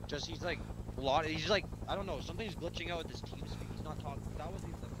 Just he's like he's like, I don't know, something's glitching out with his team speak. He's not talking. That wasn't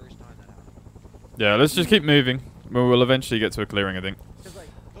even the first time that happened. Yeah, let's just keep moving. We'll eventually get to a clearing, I think. Because like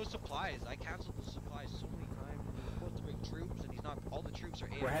those supplies, I canceled those supplies so many times. We were supposed to bring troops, and he's not. All the troops are.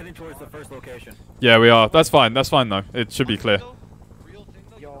 We're heading towards the first location. Yeah, we are. That's fine. That's fine though. It should be clear. Real thing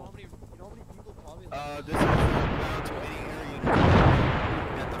though. You know how many people probably. This is around to any area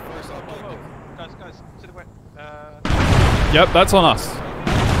at the first objective. Guys, to the west. Yep, that's on us.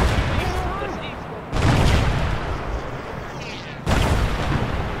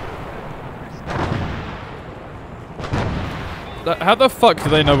 How the fuck do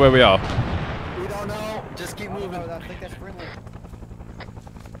they know where we are? We don't know. Just keep moving. I think that's friendly.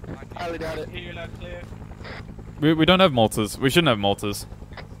 Highly doubt it. We don't have mortars. We shouldn't have mortars.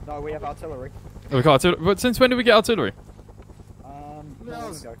 No, we have artillery. We got artillery. But since when did we get artillery?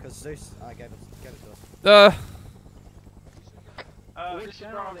 No, Because Zeus gave it to us. This is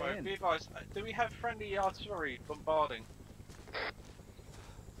Bravo. Be advised, do we have friendly artillery bombarding?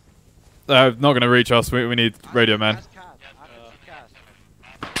 Not going to reach us. We need radio man.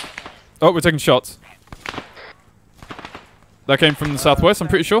 Oh, we're taking shots. That came from the southwest, I'm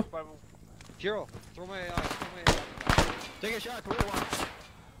pretty sure. Hero, throw my take a shot, career one.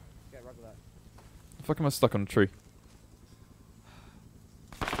 Okay, roger that. The fuck am I stuck on a tree?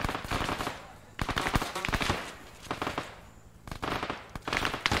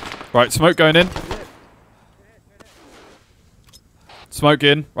 Right, smoke going in. Smoke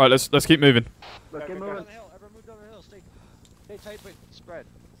in. Right, let's keep moving. Let's get moving. Everyone move down the hill. Stay tight, but spread.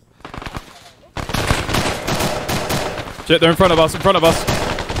 Shit, they're in front of us. In front of us.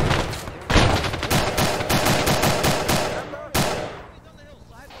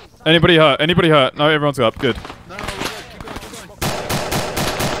 Anybody hurt? Anybody hurt? No, everyone's up. Good.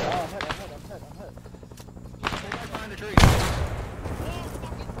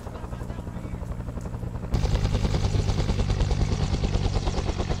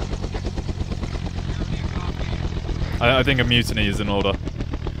 I think a mutiny is in order.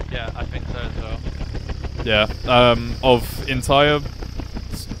 Yeah, I think so as well. Yeah. Of entire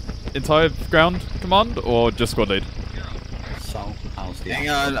ground command or just squad lead? So, hang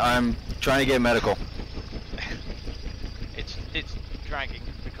on, I'm trying to get medical. It's dragging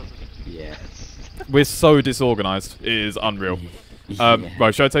because of yeah. We're so disorganized. It is unreal.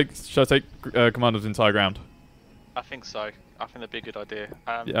 Right, should I take command of the entire ground? I think so. I think that'd be a good idea.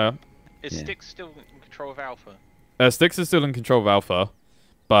 Yeah. Is Styx still in control of Alpha? Styx is still in control of Alpha,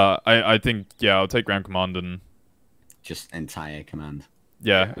 but I think, yeah, I'll take ground command and... Just entire command.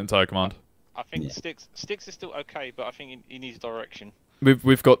 Yeah, entire command. I think Styx is still okay, but I think he needs direction.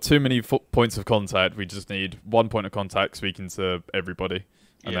 We've got too many points of contact. We just need one point of contact speaking to everybody,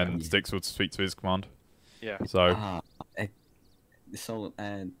 and then Styx would speak to his command. Yeah. So...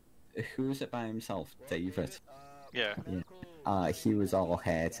 who was it by himself? David? Yeah. He was all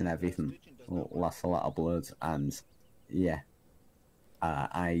hurt and everything. Lost a lot of blood, and yeah,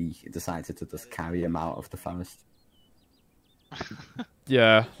 I decided to just carry him out of the forest.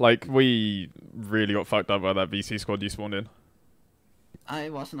 Yeah, like, we really got fucked up by that VC squad you spawned in.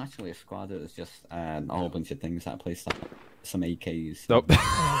 It wasn't actually a squad, it was just a whole bunch of things that I placed up. Some AKs. Nope.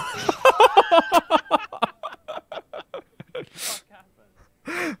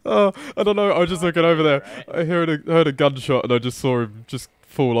 Oh, I don't know, I was just looking over there. I heard a gunshot and I just saw him just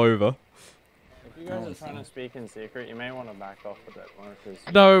fall over. If you guys are trying to speak in secret, you may want to back off a bit more.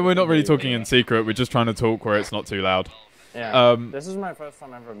 No, we're not really talking in secret, we're just trying to talk where it's not too loud. Yeah, this is my first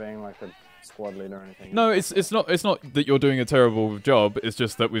time ever being like a squad leader or anything. No, it's not that you're doing a terrible job, it's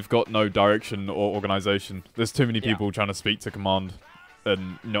just that we've got no direction or organisation. There's too many people trying to speak to command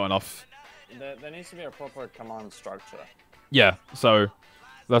and not enough. There needs to be a proper command structure. Yeah, so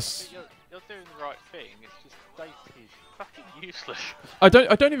that's... You're doing the right thing, it's just data is fucking useless. I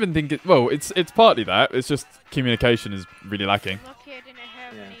don't even think it... Well, it's partly that, it's just communication is really lacking. Lucky I didn't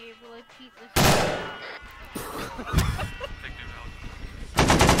have any repeat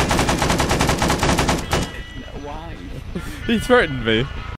Why? He threatened me.